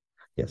 Mm-hmm.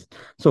 Yes.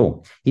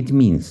 So it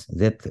means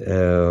that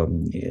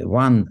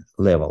one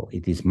level,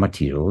 it is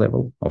material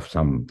level of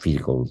some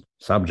physical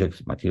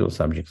subjects, material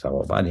subjects,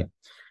 our body.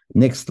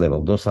 Next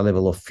level, those are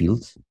level of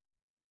fields,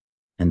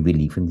 and we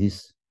live in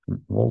this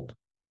world.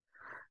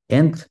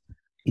 And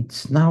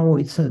it's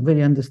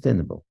very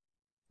understandable.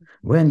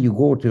 When you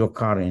go to your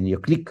car and you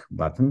click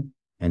button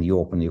and you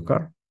open your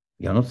car,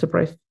 you're not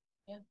surprised.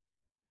 Yeah.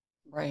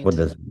 Right. What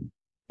does it mean?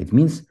 It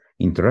means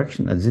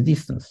interaction at the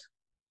distance.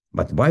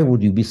 But why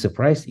would you be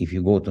surprised if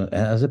you go to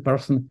another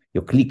person,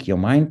 you click your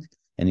mind,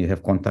 and you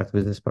have contact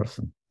with this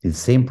person? It's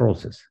the same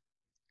process.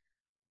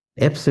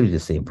 Absolutely the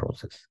same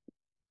process.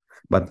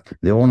 But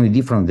the only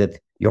difference that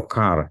your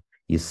car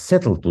is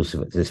settled to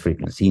this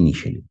frequency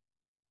initially,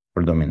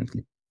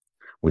 predominantly.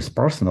 With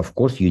person, of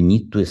course, you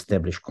need to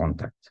establish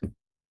contact.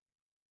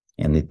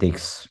 And it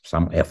takes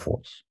some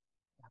efforts.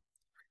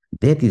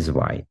 That is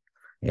why,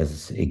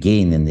 as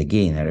again and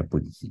again, I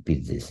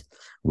repeat this,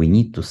 we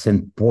need to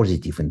send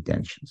positive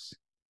intentions.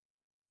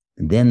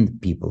 Then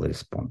people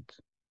respond.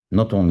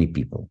 Not only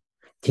people.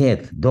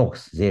 Cat,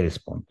 dogs, they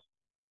respond.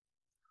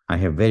 I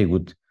have very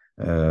good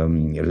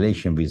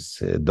relation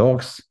with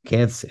dogs,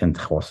 cats, and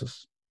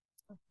horses.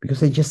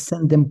 Because I just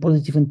send them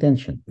positive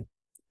intention.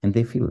 And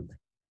they feel it.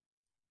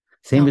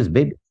 Same with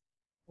babies.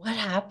 What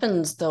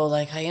happens though?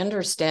 Like I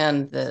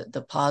understand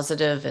the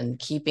positive and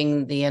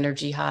keeping the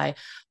energy high.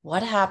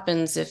 What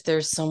happens if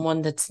there's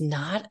someone that's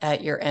not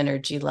at your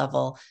energy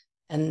level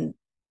and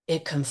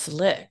it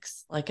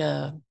conflicts, like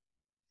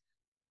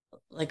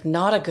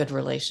not a good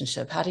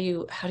relationship? How do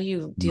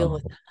you deal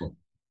with that?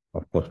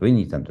 Of course, we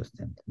need to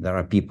understand there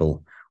are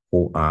people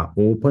who are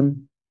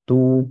open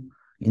to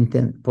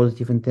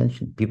positive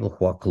intention, people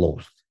who are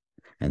closed,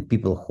 and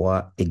people who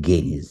are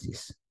against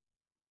this.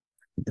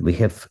 We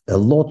have a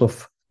lot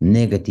of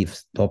negative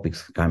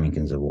topics coming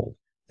in the world.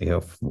 We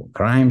have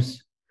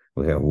crimes,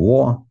 we have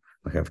war,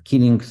 we have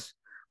killings,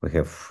 we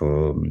have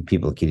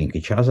people killing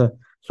each other.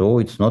 So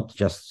it's not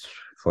just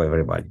for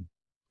everybody.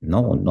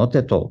 No, not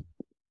at all.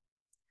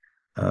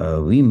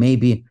 We may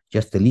be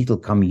just a little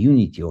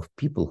community of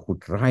people who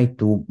try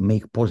to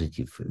make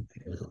positive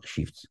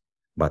shifts.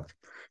 But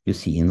you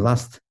see, in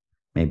last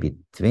maybe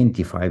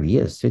 25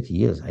 years, 30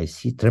 years, I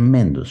see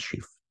tremendous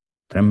shift,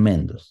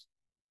 tremendous.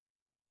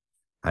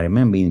 I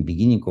remember in the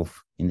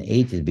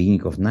 80s,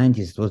 beginning of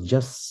 90s, it was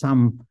just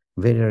some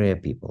very rare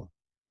people.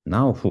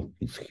 Now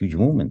it's a huge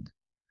movement.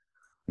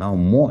 Now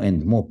more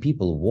and more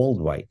people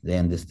worldwide, they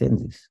understand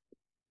this.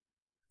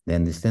 They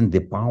understand the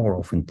power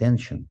of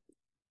intention.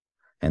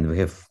 And we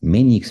have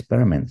many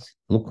experiments.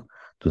 Look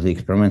to the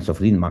experiments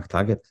of Lynn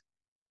McTaggart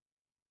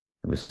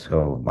with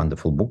her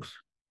wonderful books.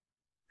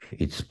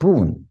 It's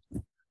proven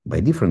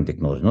by different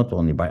technologies, not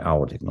only by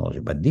our technology,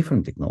 but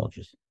different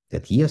technologies,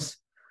 that yes,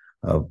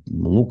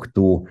 look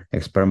to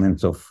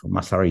experiments of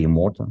Masaru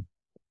Emoto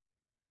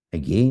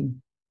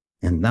again.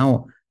 And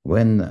now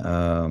when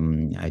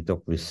I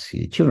talk with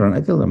children,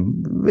 I tell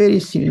them,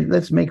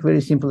 let's make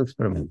very simple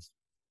experiments.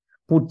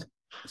 Put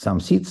some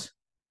seeds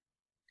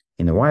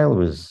in a vial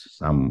with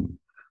some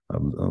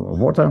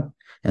water,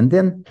 and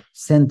then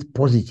send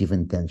positive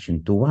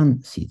intention to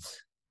one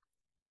seeds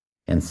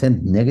and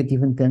send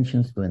negative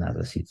intentions to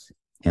another seeds.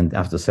 And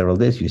after several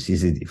days, you see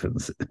the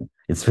difference.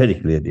 It's very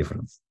clear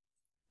difference.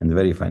 And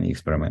very funny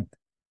experiment.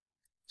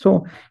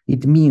 So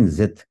it means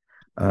that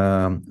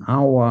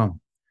our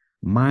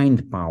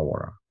mind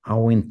power,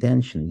 our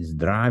intention is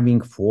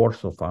driving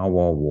force of our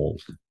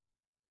world.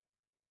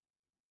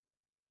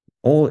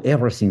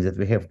 Everything that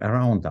we have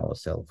around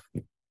ourselves,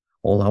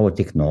 all our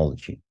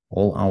technology,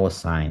 all our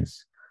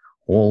science,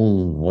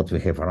 all what we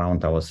have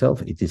around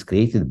ourselves, it is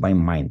created by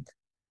mind.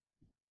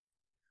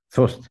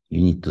 First,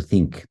 you need to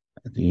think,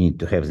 you need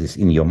to have this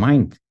in your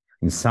mind,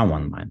 in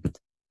someone's mind.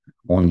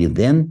 Only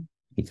then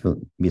it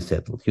will be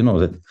settled. You know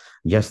that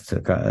just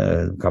a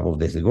couple of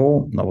days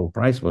ago, Nobel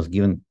Prize was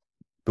given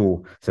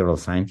to several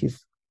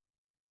scientists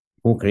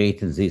who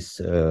created these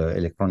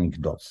electronic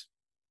dots.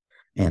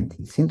 And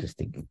it's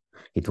interesting.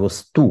 It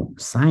was two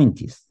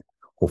scientists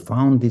who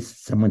found this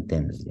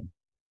simultaneously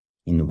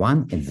in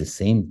one at the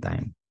same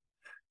time.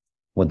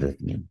 What does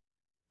it mean?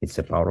 It's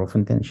a power of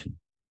intention.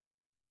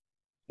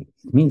 It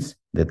means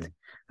that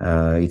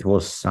it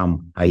was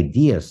some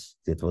ideas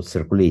that was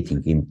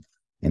circulating in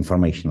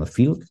informational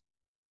field.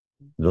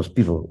 Those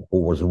people who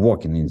was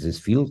working in this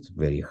field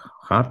very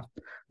hard,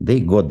 they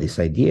got this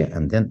idea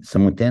and then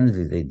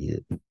simultaneously they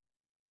did it.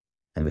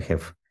 And we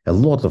have a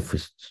lot of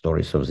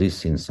stories of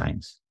this in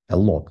science, a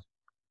lot,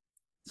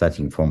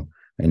 starting from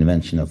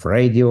invention of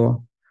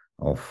radio,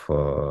 of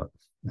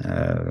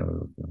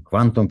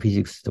quantum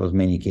physics. There was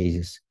many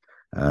cases.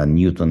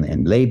 Newton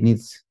and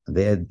Leibniz,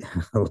 they had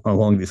a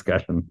long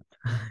discussion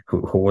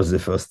who was the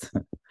first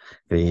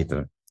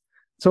creator.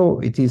 So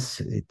it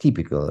is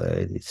typical,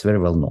 it's very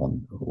well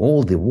known.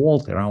 All the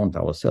world around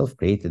ourselves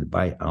created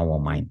by our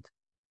mind,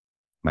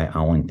 by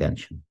our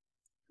intention,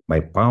 by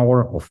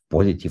power of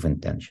positive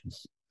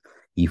intentions.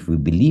 If we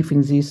believe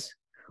in this,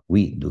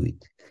 we do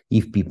it.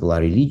 If people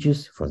are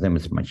religious, for them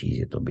it's much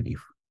easier to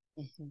believe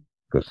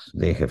because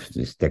they have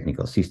this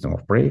technical system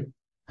of prayer,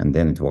 and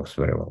then it works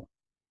very well.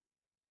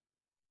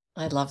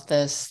 I love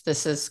this.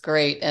 This is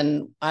great.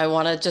 And I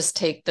want to just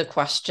take the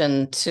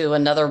question to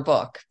another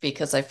book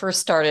because I first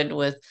started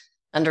with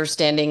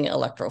understanding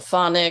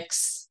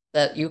electrophonics,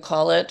 that you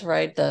call it,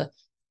 right? The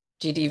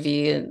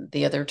GDV and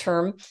the other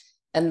term.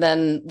 And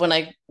then when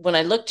I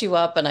looked you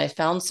up and I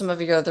found some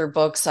of your other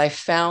books, I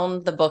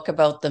found the book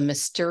about the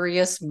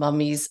mysterious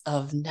mummies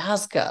of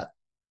Nazca.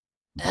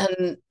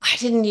 And I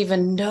didn't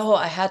even know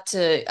I had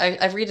to,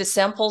 I read the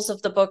samples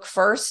of the book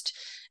first,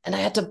 and I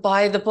had to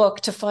buy the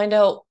book to find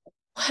out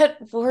what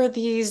were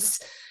these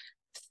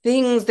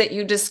things that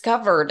you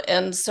discovered.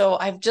 And so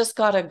I've just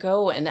got to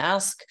go and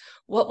ask,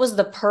 what was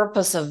the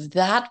purpose of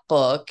that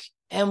book?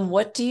 And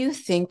what do you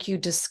think you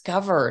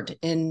discovered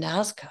in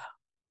Nazca?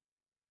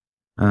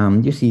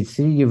 You see, it's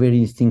really very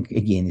interesting.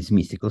 Again, it's a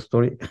mystical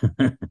story,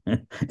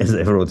 as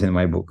I wrote in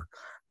my book,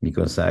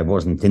 because I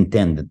wasn't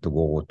intended to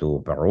go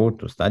to Peru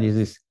to study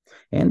this,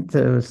 and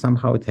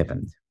somehow it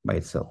happened by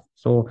itself.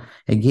 So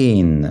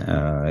again,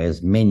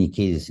 as many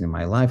cases in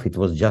my life, it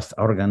was just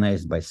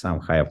organized by some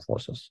higher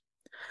forces.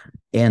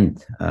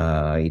 And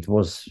it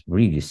was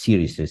really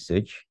serious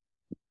research,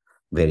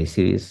 very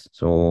serious.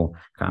 So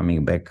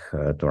coming back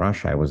to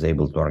Russia, I was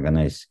able to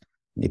organize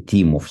a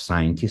team of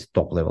scientists,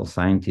 top-level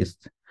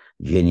scientists,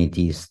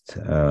 genetists,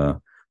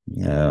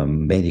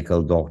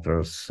 medical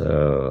doctors,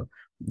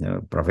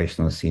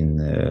 professionals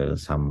in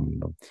some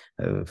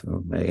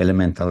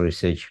elemental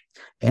research.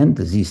 And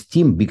this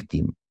team, big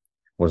team,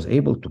 was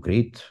able to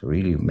create,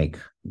 really make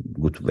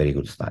good, very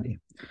good study.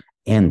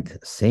 And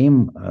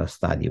same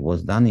study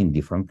was done in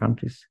different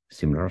countries,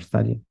 similar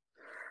study.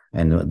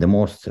 And the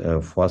most,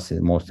 for us,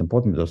 the most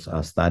important was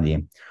a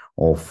study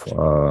of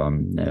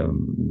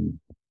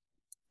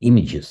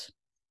images,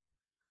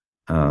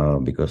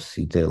 because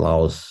it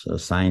allows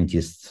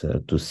scientists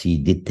to see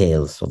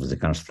details of the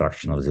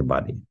construction of the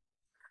body.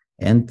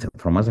 And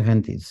from other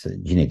hand, it's a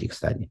genetic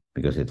study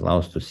because it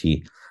allows to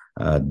see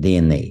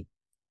DNA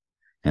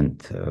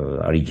and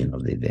origin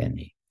of the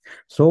DNA.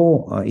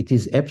 So it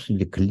is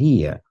absolutely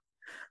clear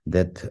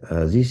that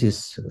this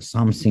is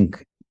something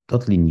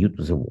totally new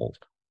to the world.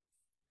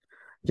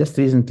 Just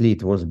recently,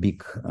 it was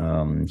big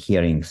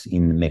hearings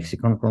in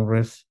Mexican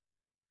Congress,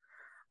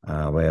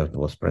 where it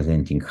was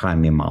presenting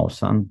Jaime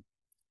Maussan.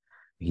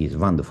 He's a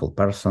wonderful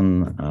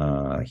person.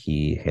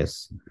 He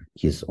has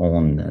his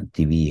own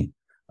TV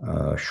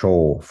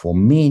show for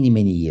many,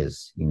 many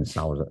years in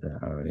South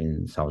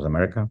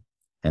America,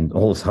 and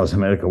all South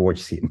America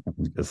watches him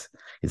because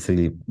it's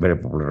really a very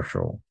popular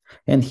show.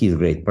 And he's a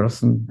great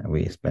person.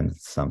 We spent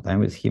some time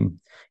with him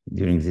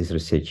during this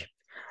research.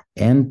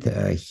 And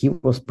he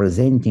was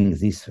presenting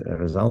these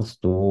results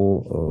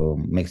to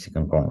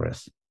Mexican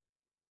Congress.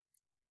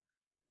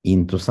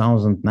 In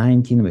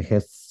 2019, we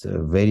had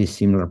a very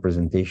similar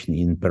presentation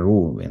in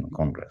Peruvian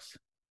Congress.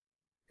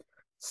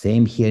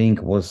 Same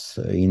hearing was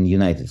in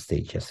United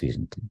States just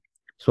recently.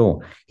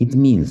 So it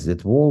means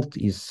that world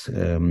is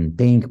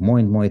paying more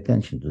and more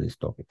attention to this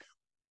topic.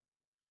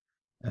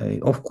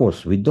 Of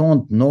course, we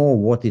don't know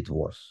what it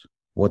was,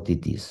 what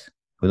it is.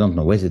 We don't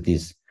know whether it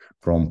is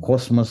from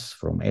cosmos,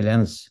 from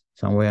aliens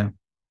somewhere,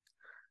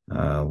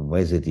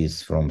 whether it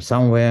is from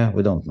somewhere,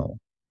 we don't know.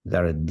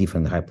 There are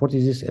different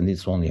hypotheses, and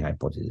it's only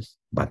hypothesis.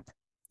 But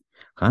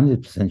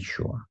 100%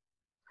 sure,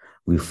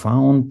 we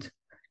found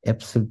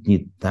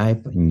absolutely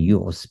type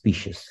new of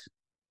species.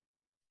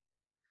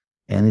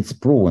 And it's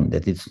proven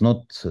that it's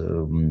not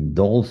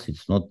dolls,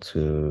 it's not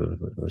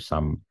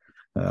some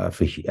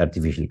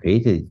artificially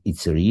created,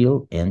 it's a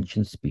real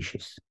ancient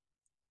species.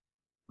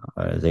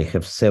 They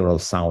have several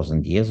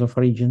thousand years of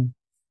origin,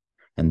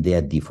 and they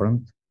are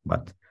different.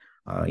 But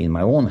in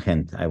my own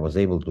hand, I was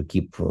able to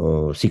keep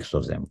 6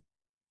 of them.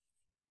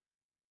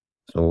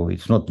 So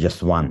it's not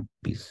just one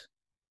piece.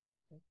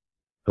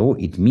 So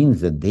it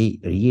means that they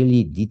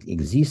really did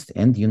exist,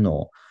 and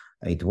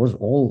it was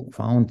all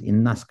found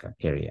in Nazca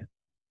area.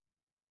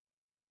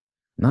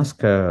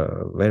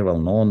 Nazca, very well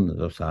known,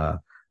 those are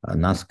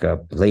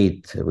Nazca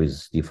plate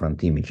with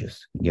different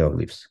images,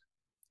 geoglyphs.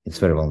 It's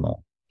very well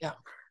known. Yeah.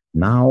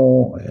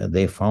 Now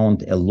they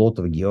found a lot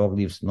of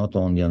geoglyphs, not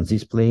only on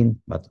this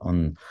plane, but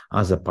on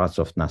other parts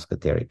of Nazca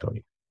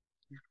territory.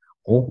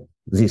 Oh,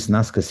 this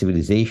Nazca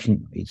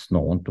civilization, it's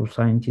known to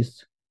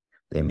scientists.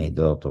 They made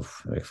a lot of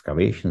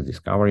excavations,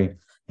 discovery,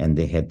 and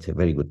they had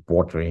very good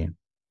pottery.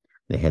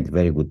 They had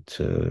very good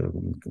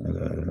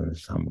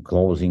some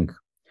clothing,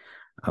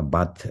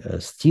 but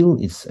still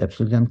it's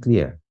absolutely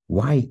unclear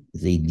why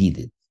they did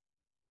it.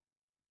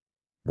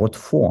 What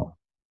for?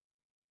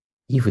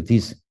 If it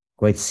is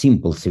quite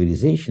simple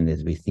civilization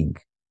as we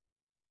think,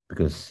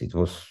 because it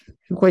was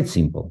quite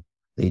simple.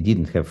 They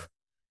didn't have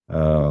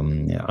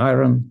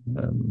iron,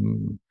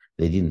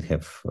 they didn't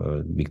have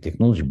big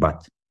technology,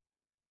 but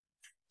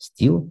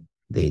still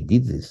they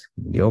did this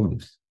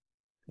geoglyphs.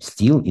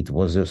 Still it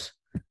was just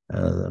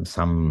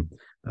some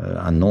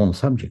unknown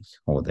subjects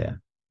over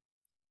there,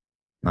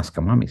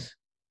 Nazca mummies.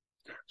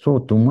 So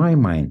to my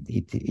mind,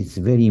 it's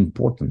very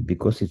important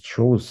because it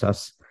shows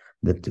us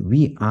that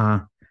we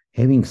are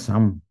having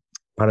some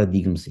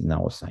paradigms in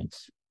our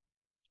science.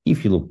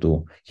 If you look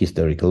to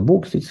historical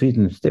books, it's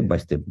written step by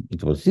step.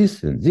 It was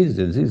this and this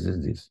and this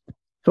and this.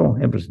 So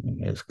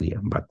everything is clear.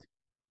 But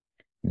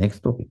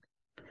next topic,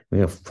 we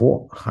have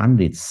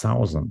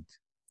 400,000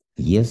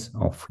 years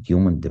of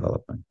human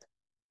development.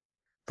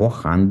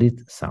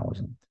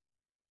 400,000.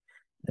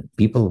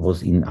 People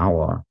was in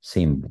our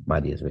same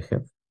body as we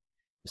have,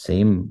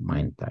 same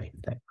mind type.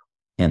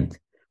 And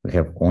we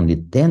have only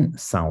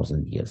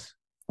 10,000 years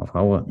of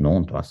our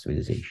known to us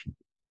civilization.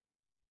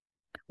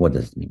 What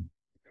does it mean?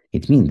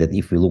 It means that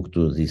if we look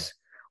to this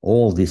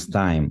all this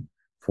time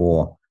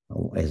for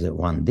as a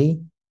one day,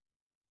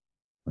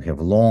 we have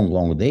a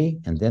long day,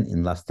 and then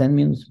in last 10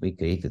 minutes we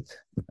created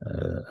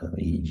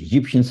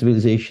Egyptian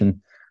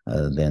civilization,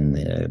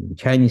 then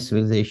Chinese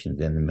civilization,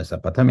 then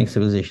Mesopotamic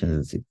civilization.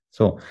 That's it.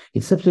 So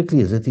it's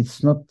absolutely clear that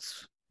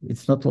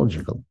it's not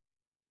logical.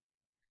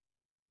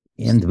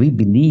 And we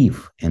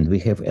believe, and we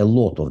have a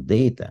lot of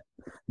data,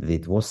 that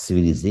it was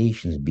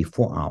civilizations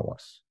before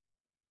ours.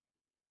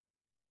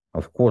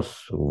 Of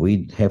course,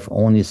 we have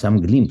only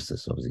some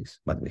glimpses of this,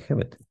 but we have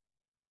it.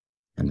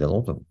 And a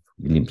lot of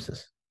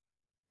glimpses,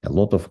 a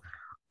lot of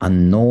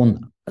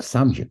unknown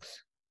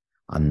subjects,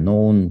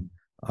 unknown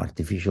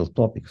artificial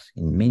topics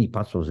in many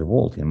parts of the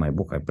world. In my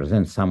book, I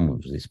present some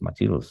of these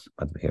materials,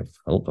 but we have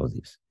a lot of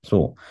this.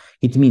 So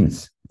it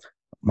means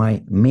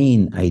my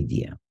main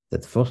idea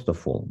that first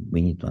of all,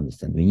 we need to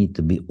understand, we need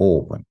to be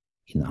open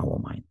in our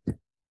mind.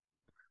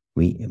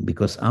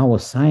 Because our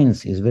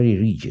science is very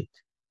rigid.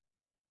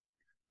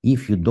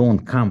 If you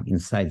don't come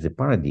inside the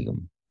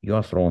paradigm, you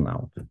are thrown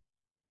out.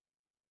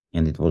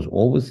 And it was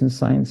always in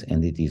science,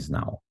 and it is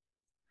now.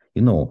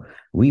 You know,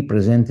 we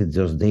presented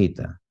those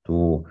data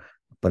to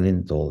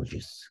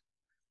paleontologists,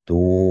 to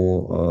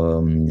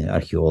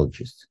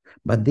archaeologists,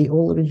 but they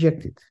all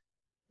rejected.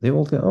 They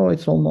all say, oh,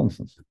 it's all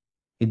nonsense.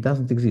 It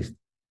doesn't exist.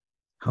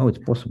 How it's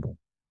possible?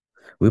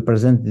 We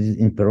presented it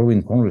in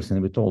Peruvian Congress,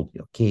 and we told,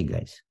 okay,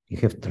 guys, you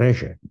have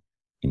treasure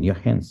in your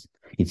hands.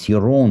 It's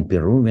your own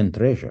Peruvian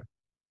treasure.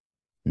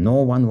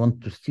 No one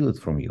wants to steal it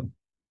from you.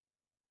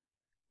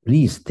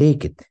 Please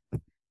take it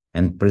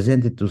and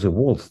present it to the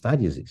world,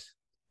 study this.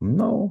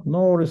 No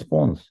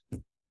response.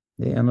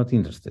 They are not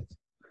interested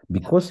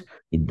because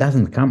it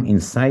doesn't come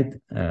inside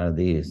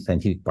the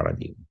scientific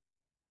paradigm,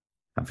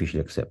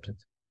 officially accepted.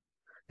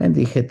 And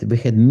we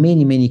had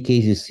many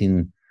cases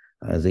in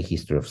the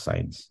history of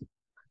science.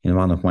 In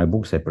one of my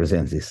books, I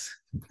present these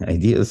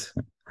ideas,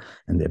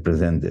 and I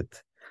present that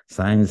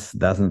science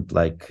doesn't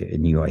like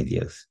new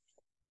ideas.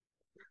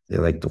 They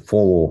like to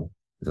follow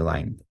the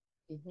line.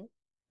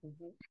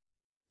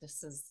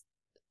 This is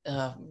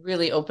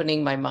really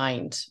opening my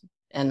mind,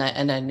 and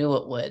I knew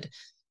it would.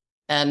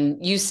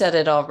 And you said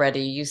it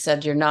already. You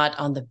said you're not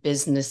on the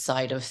business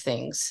side of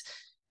things.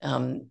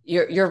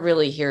 You're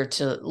really here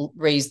to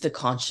raise the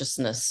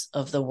consciousness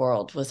of the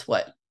world with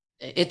what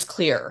it's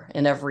clear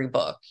in every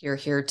book. You're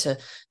here to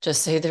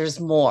just say there's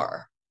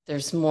more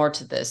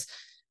to this.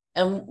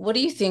 And what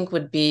do you think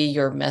would be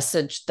your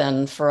message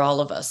then for all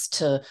of us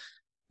to,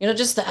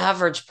 just the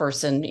average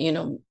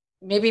person,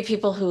 maybe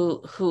people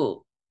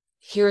who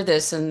hear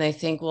this and they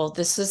think, well,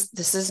 this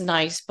is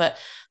nice, but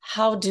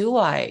how do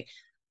I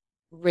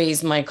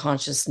raise my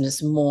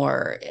consciousness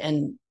more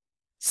and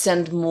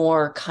send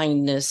more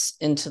kindness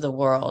into the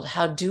world?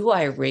 How do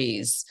I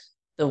raise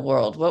the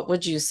world? What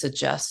would you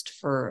suggest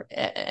for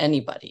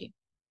anybody?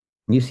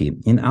 You see,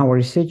 in our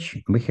research,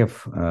 we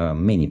have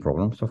many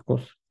problems, of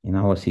course, in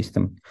our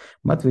system,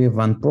 but we have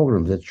one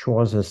program that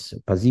shows us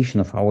position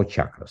of our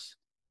chakras.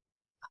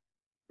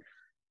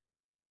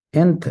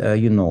 And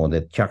you know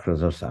that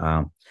chakras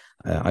are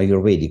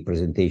Ayurvedic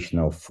presentation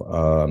of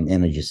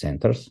energy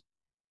centers.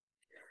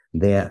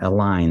 They are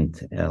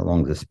aligned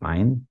along the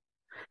spine.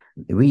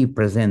 We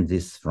present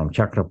this from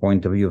chakra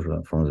point of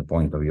view, from the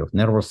point of view of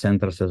nervous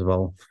centers as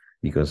well,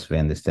 because we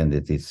understand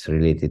that it's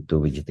related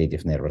to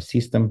vegetative nervous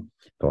system,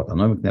 to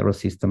autonomic nervous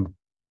system.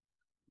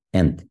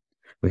 And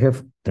we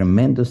have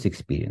tremendous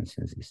experience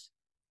in this.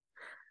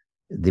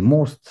 The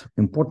most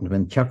important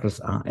when chakras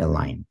are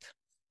aligned.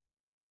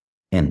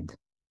 And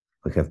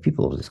We have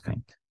people of this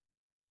kind.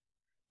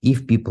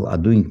 If people are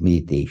doing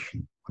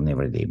meditation on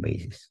everyday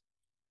basis,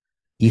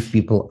 if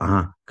people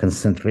are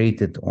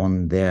concentrated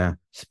on their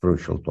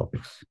spiritual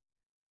topics,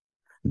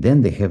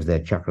 then they have their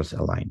chakras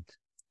aligned.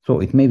 So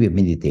it may be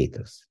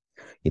meditators,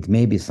 it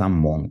may be some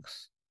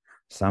monks,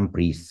 some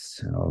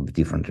priests of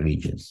different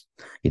religions,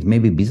 it may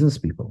be business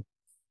people.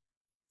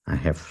 I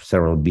have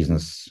several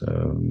business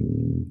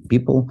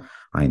people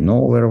I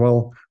know very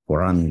well who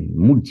run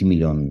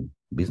multi-million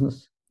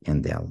business,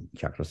 and their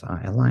chakras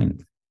are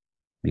aligned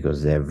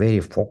because they're very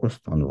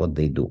focused on what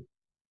they do.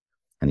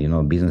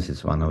 And business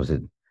is one of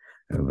the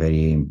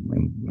very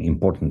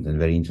important and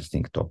very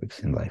interesting topics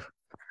in life.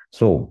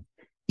 So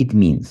it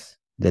means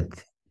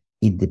that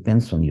it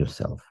depends on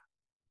yourself,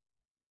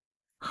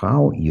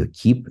 how you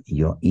keep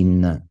your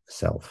inner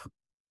self.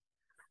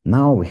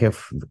 Now we have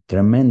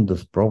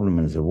tremendous problem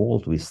in the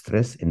world with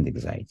stress and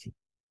anxiety.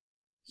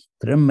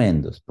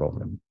 Tremendous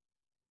problem.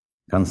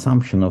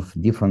 Consumption of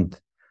different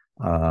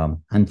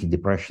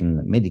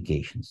antidepressant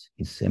medications.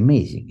 It's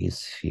amazing.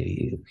 It's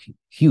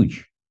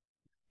huge.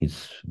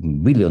 It's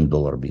 $1 billion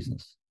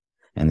business,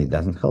 and it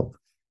doesn't help.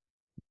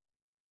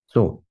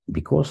 So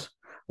because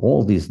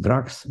all these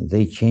drugs,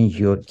 they change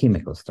your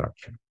chemical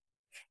structure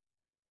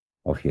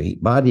of your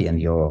body and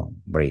your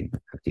brain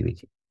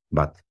activity.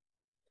 But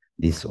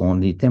this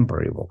only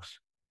temporary works.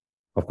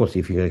 Of course,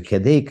 if you have a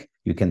headache,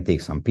 you can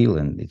take some pill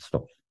and it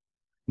stops.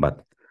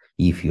 But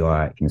if you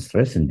are in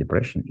stress and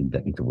depression,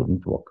 it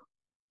wouldn't work.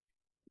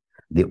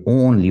 The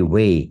only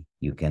way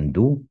you can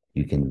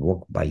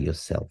work by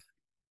yourself,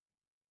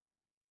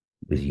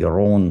 with your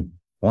own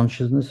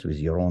consciousness, with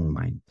your own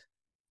mind.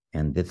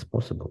 And that's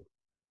possible.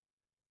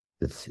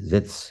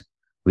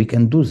 We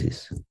can do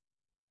this.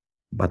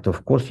 But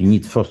of course, you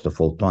need, first of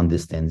all, to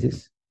understand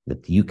this,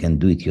 that you can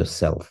do it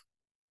yourself.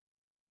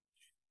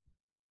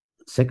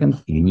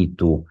 Second, you need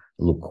to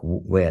look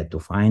where to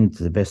find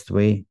the best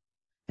way.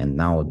 And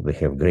now we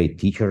have great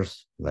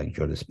teachers like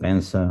Joe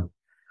Dispenza,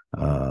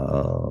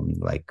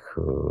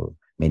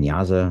 many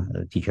other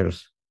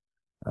teachers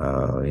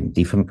in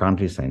different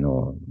countries. I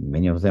know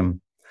many of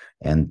them.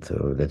 And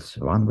that's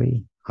one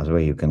way. Other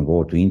way, you can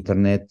go to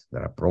internet.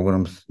 There are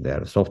programs,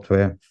 there are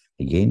software.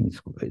 Again,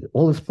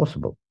 all is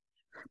possible.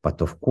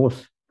 But of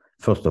course,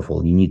 first of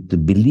all, you need to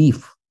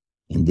believe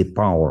in the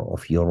power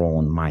of your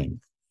own mind,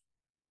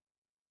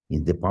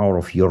 in the power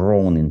of your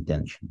own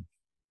intention.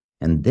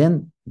 And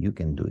then you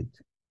can do it.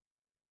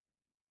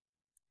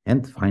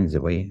 And find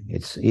the way.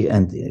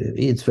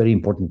 It's very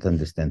important to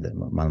understand that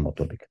one more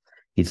topic.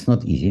 It's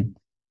not easy.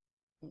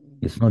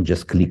 It's not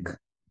just click.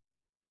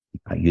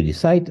 You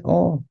decide,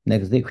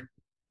 next day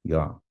you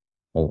are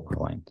all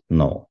aligned.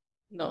 No.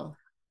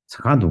 It's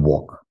hard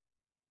work.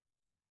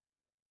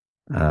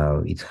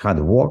 It's hard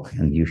work,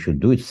 and you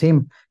should do it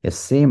same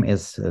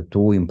as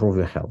to improve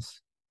your health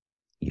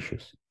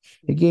issues.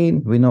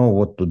 Again, we know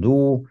what to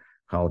do,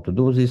 how to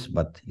do this,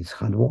 but it's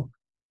hard work.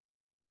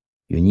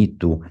 You need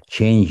to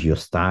change your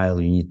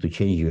style. You need to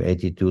change your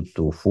attitude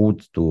to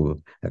food,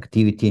 to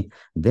activity.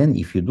 Then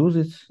if you do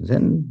this,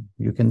 then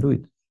you can do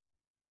it.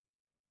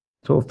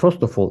 So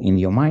first of all, in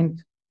your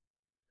mind,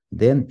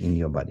 then in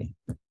your body.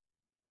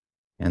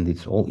 And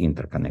it's all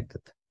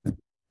interconnected.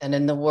 And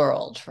in the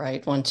world,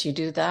 right? Once you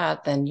do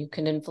that, then you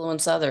can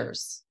influence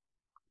others.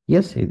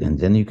 Yes, and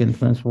then you can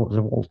influence the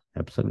world.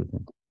 Absolutely.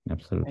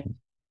 Absolutely. Right.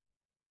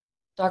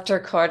 Dr.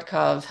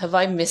 Korotkov, have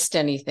I missed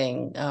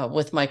anything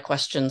with my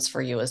questions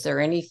for you? Is there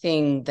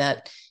anything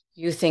that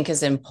you think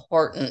is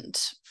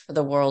important for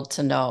the world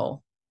to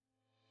know?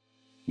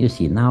 You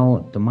see,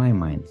 now, to my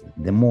mind,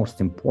 the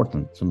most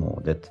important to know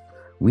that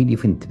we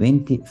live in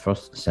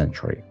 21st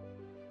century.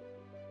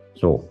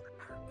 So,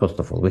 first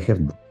of all, we have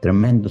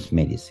tremendous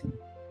medicine,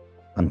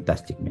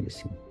 fantastic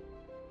medicine.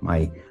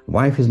 My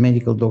wife is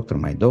medical doctor,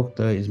 my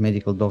doctor is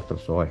medical doctor,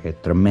 so I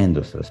have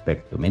tremendous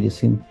respect to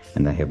medicine,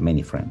 and I have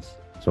many friends.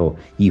 So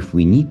if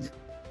we need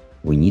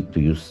to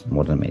use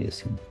modern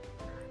medicine.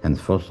 And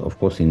first, of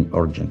course, in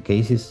urgent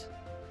cases,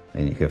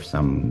 when you have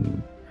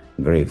some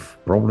grave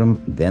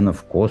problem, then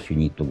of course you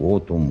need to go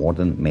to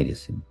modern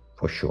medicine,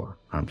 for sure,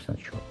 100%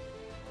 sure.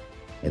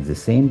 At the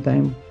same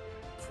time,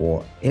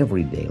 for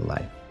everyday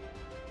life,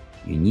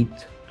 you need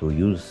to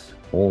use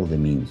all the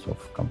means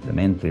of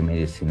complementary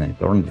medicine,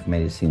 alternative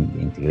medicine,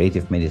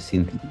 integrative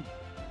medicine.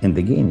 And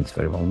again, it's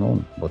very well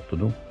known what to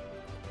do.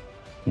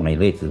 My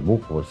latest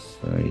book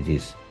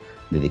is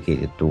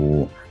dedicated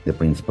to the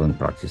principle and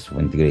practice of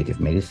integrative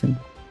medicine.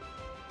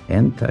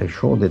 And I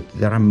show that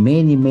there are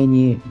many,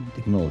 many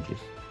technologies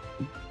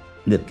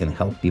that can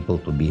help people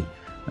to be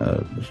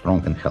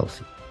strong and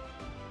healthy.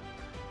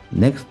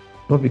 Next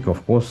topic,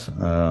 of course,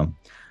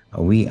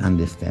 we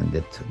understand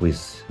that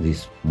with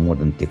these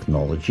modern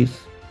technologies,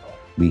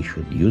 we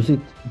should use it,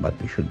 but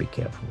we should be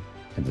careful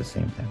at the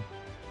same time.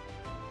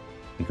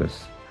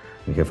 Because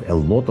we have a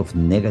lot of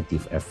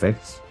negative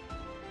effects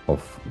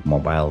of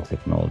mobile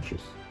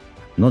technologies,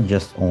 not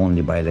just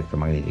only by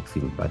electromagnetic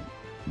field, but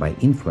by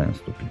influence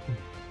to people.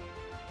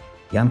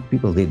 Young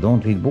people, they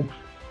don't read books.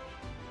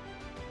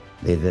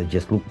 They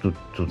just look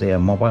to their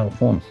mobile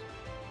phones.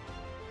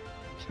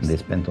 And they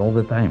spend all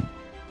the time.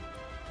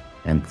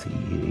 And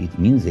it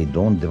means they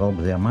don't develop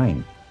their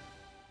mind.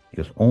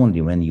 Because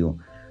only when you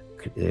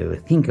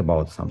think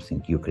about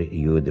something, you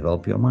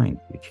develop your mind,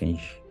 you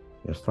change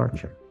your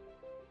structure.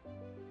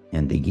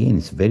 And again,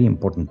 it's a very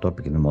important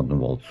topic in the modern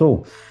world.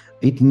 So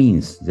it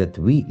means that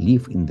we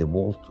live in the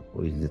world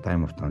in the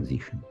time of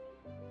transition.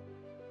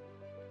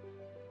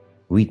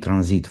 We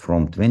transit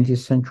from 20th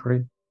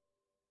century,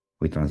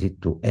 we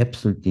transit to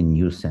absolutely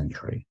new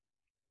century.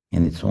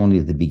 And it's only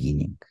the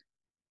beginning.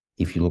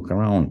 If you look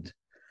around,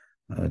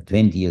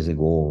 20 years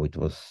ago, it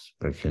was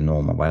practically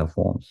no mobile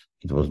phones.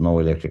 It was no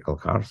electrical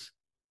cars.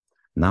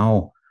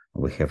 Now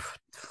we have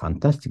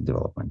fantastic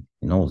development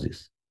in all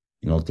this,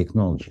 in all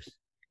technologies.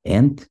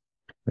 And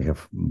we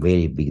have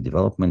very big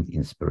development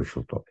in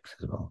spiritual topics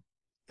as well,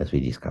 as we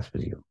discussed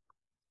with you.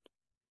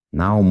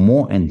 Now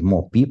more and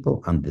more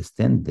people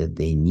understand that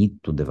they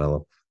need to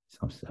develop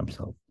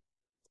themselves.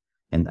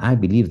 And I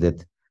believe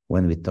that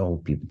when we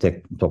talk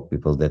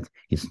people that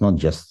it's not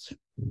just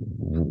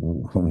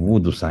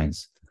voodoo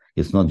science,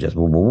 it's not just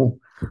woo-woo,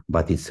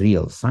 but it's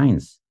real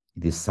science.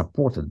 It is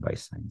supported by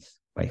science,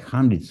 by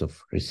hundreds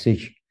of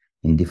research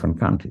in different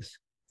countries.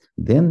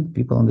 Then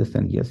people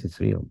understand, yes, it's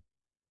real.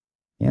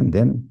 And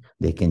then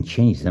they can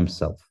change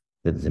themselves.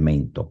 That's the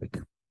main topic.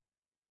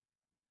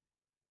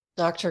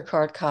 Dr.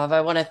 Korotkov,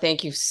 I want to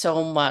thank you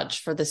so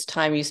much for this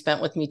time you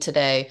spent with me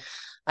today.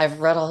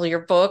 I've read all your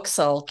books.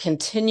 I'll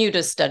continue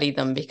to study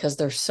them because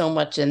there's so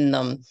much in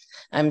them.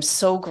 I'm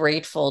so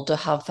grateful to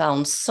have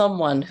found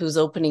someone who's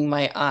opening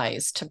my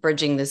eyes to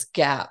bridging this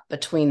gap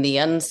between the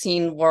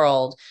unseen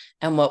world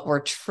and what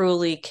we're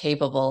truly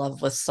capable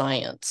of with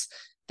science.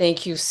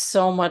 Thank you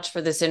so much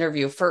for this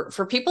interview.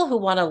 For people who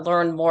want to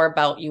learn more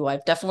about you,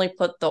 I've definitely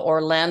put the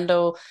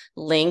Orlando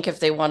link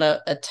if they want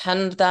to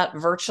attend that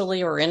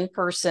virtually or in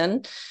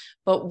person.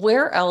 But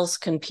where else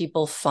can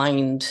people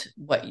find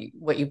what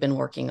you've been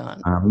working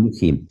on? You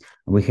see,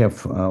 we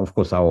have, of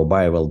course, our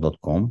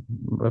biowell.com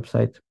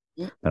website.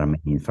 There are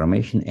many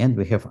information, and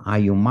we have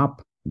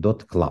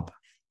iumap.club,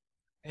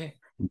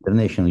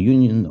 International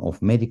Union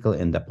of Medical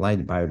and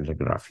Applied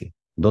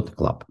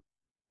Bioradiography.club.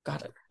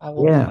 Got it.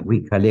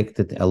 We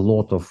collected a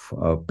lot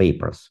of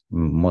papers,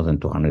 more than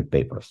 200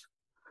 papers,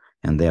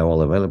 and they are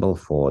all available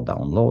for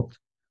download.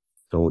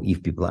 So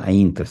if people are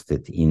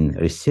interested in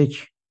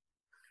research,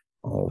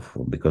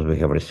 because we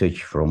have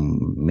research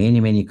from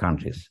many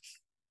countries,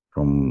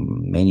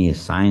 from many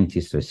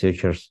scientists,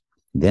 researchers,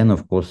 then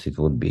of course it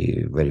would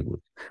be very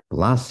good.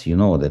 Plus, you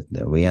know that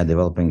we are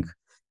developing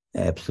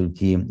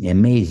absolutely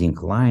amazing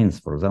lines,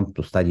 for example,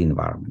 to study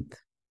environment.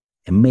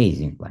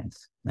 Amazing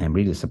lines. I'm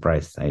really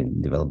surprised. I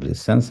developed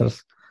these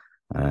sensors,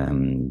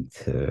 and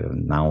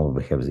now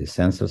we have these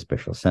sensors,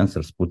 special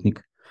sensors,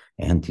 Sputnik,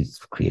 and it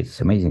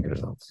creates amazing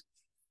results.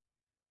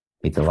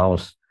 It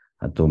allows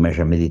to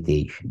measure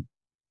meditation.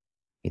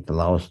 It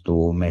allows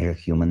to measure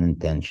human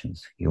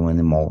intentions, human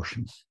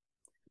emotions.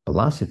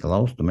 Plus, it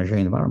allows to measure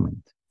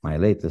environment. My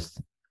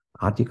latest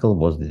article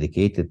was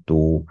dedicated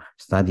to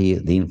study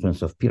the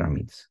influence of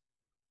pyramids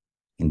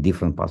in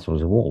different parts of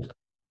the world.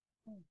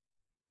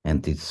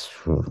 And its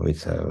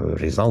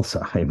results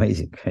are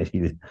amazing.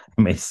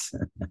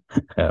 Amazing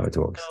how it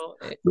works.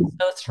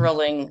 So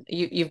thrilling.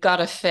 You've got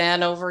a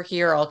fan over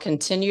here. I'll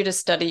continue to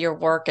study your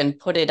work and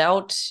put it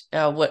out.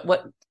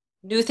 What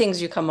new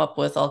things you come up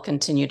with, I'll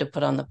continue to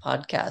put on the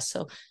podcast.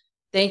 So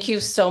thank you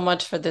so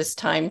much for this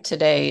time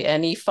today.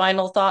 Any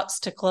final thoughts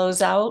to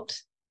close out?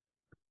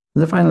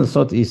 The final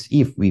thought is,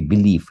 if we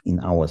believe in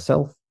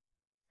ourselves,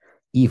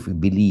 if we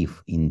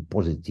believe in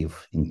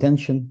positive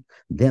intention,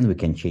 then we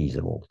can change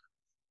the world.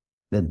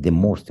 That's the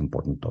most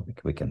important topic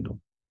we can do.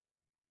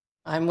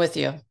 I'm with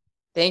you.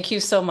 Thank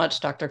you so much,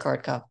 Dr.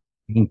 Korotkov.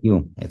 Thank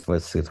you. It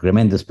was a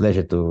tremendous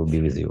pleasure to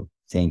be with you.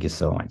 Thank you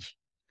so much.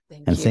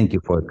 Thank you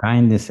for your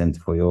kindness and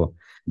for your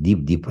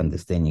deep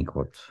understanding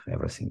of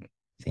everything.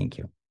 Thank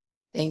you.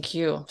 Thank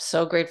you.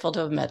 So grateful to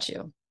have met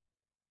you.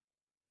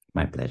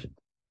 My pleasure.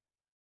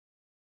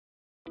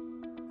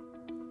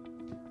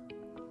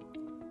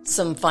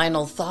 Some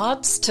final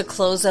thoughts to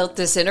close out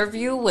this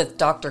interview with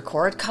Dr.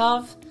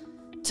 Korotkov.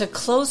 To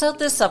close out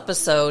this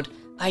episode,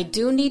 I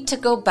do need to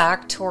go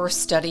back to our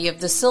study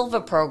of the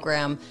Silva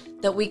program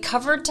that we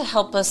covered to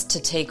help us to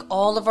take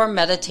all of our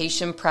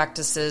meditation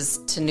practices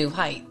to new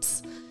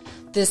heights.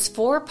 This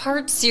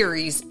 4-part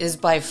series is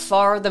by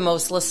far the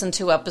most listened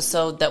to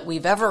episode that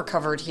we've ever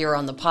covered here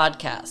on the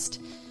podcast.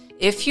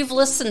 If you've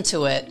listened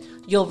to it,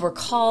 you'll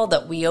recall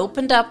that we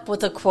opened up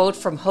with a quote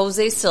from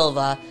Jose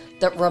Silva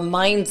that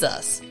reminds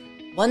us,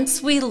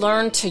 once we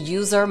learn to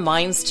use our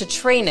minds to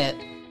train it,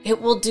 it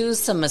will do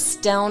some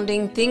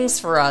astounding things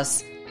for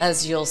us,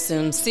 as you'll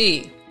soon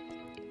see.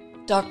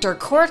 Dr.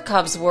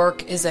 Korotkov's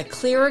work is a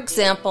clear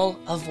example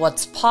of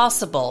what's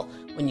possible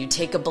when you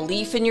take a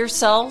belief in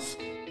yourself,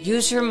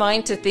 use your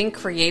mind to think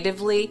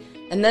creatively,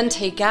 and then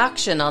take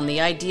action on the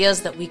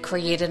ideas that we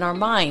create in our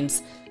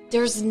minds.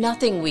 There's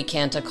nothing we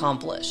can't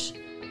accomplish.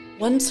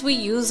 Once we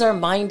use our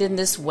mind in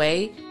this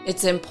way,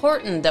 it's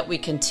important that we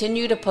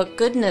continue to put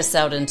goodness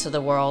out into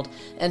the world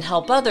and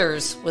help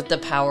others with the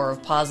power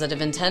of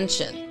positive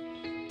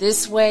intention.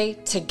 This way,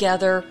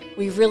 together,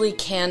 we really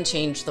can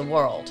change the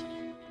world.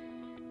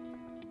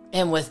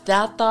 And with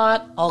that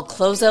thought, I'll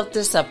close out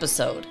this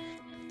episode.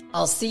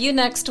 I'll see you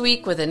next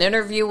week with an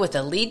interview with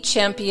elite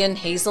champion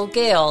Hazel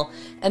Gale,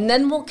 and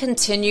then we'll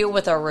continue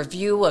with our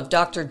review of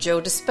Dr.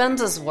 Joe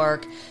Dispenza's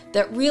work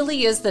that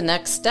really is the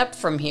next step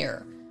from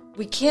here.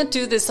 We can't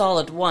do this all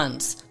at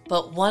once,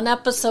 but one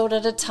episode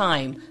at a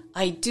time.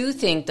 I do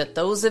think that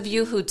those of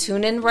you who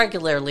tune in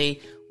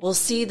regularly will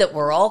see that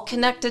we're all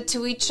connected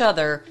to each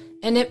other,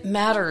 and it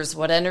matters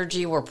what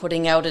energy we're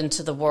putting out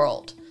into the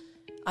world.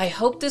 I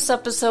hope this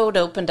episode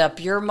opened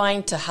up your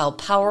mind to how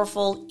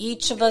powerful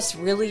each of us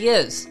really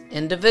is,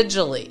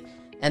 individually.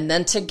 And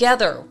then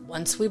together,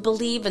 once we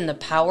believe in the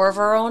power of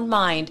our own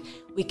mind,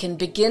 we can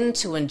begin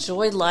to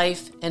enjoy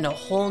life in a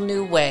whole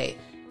new way,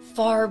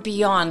 far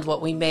beyond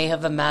what we may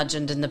have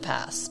imagined in the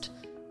past.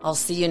 I'll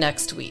see you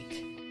next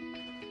week.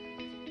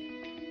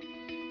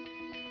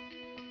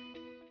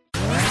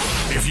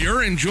 If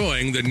you're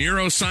enjoying the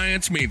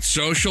Neuroscience Meets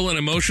Social and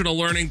Emotional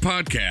Learning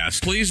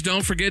podcast, please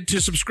don't forget to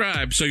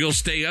subscribe so you'll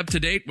stay up to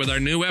date with our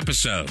new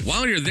episode.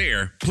 While you're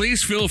there,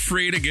 please feel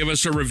free to give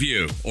us a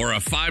review or a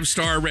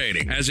 5-star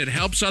rating, as it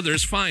helps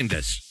others find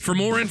us. For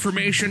more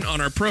information on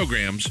our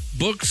programs,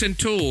 books, and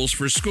tools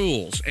for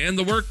schools and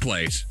the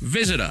workplace,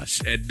 visit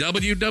us at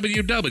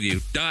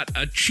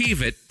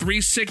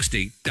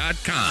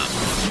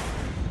www.achieveit360.com.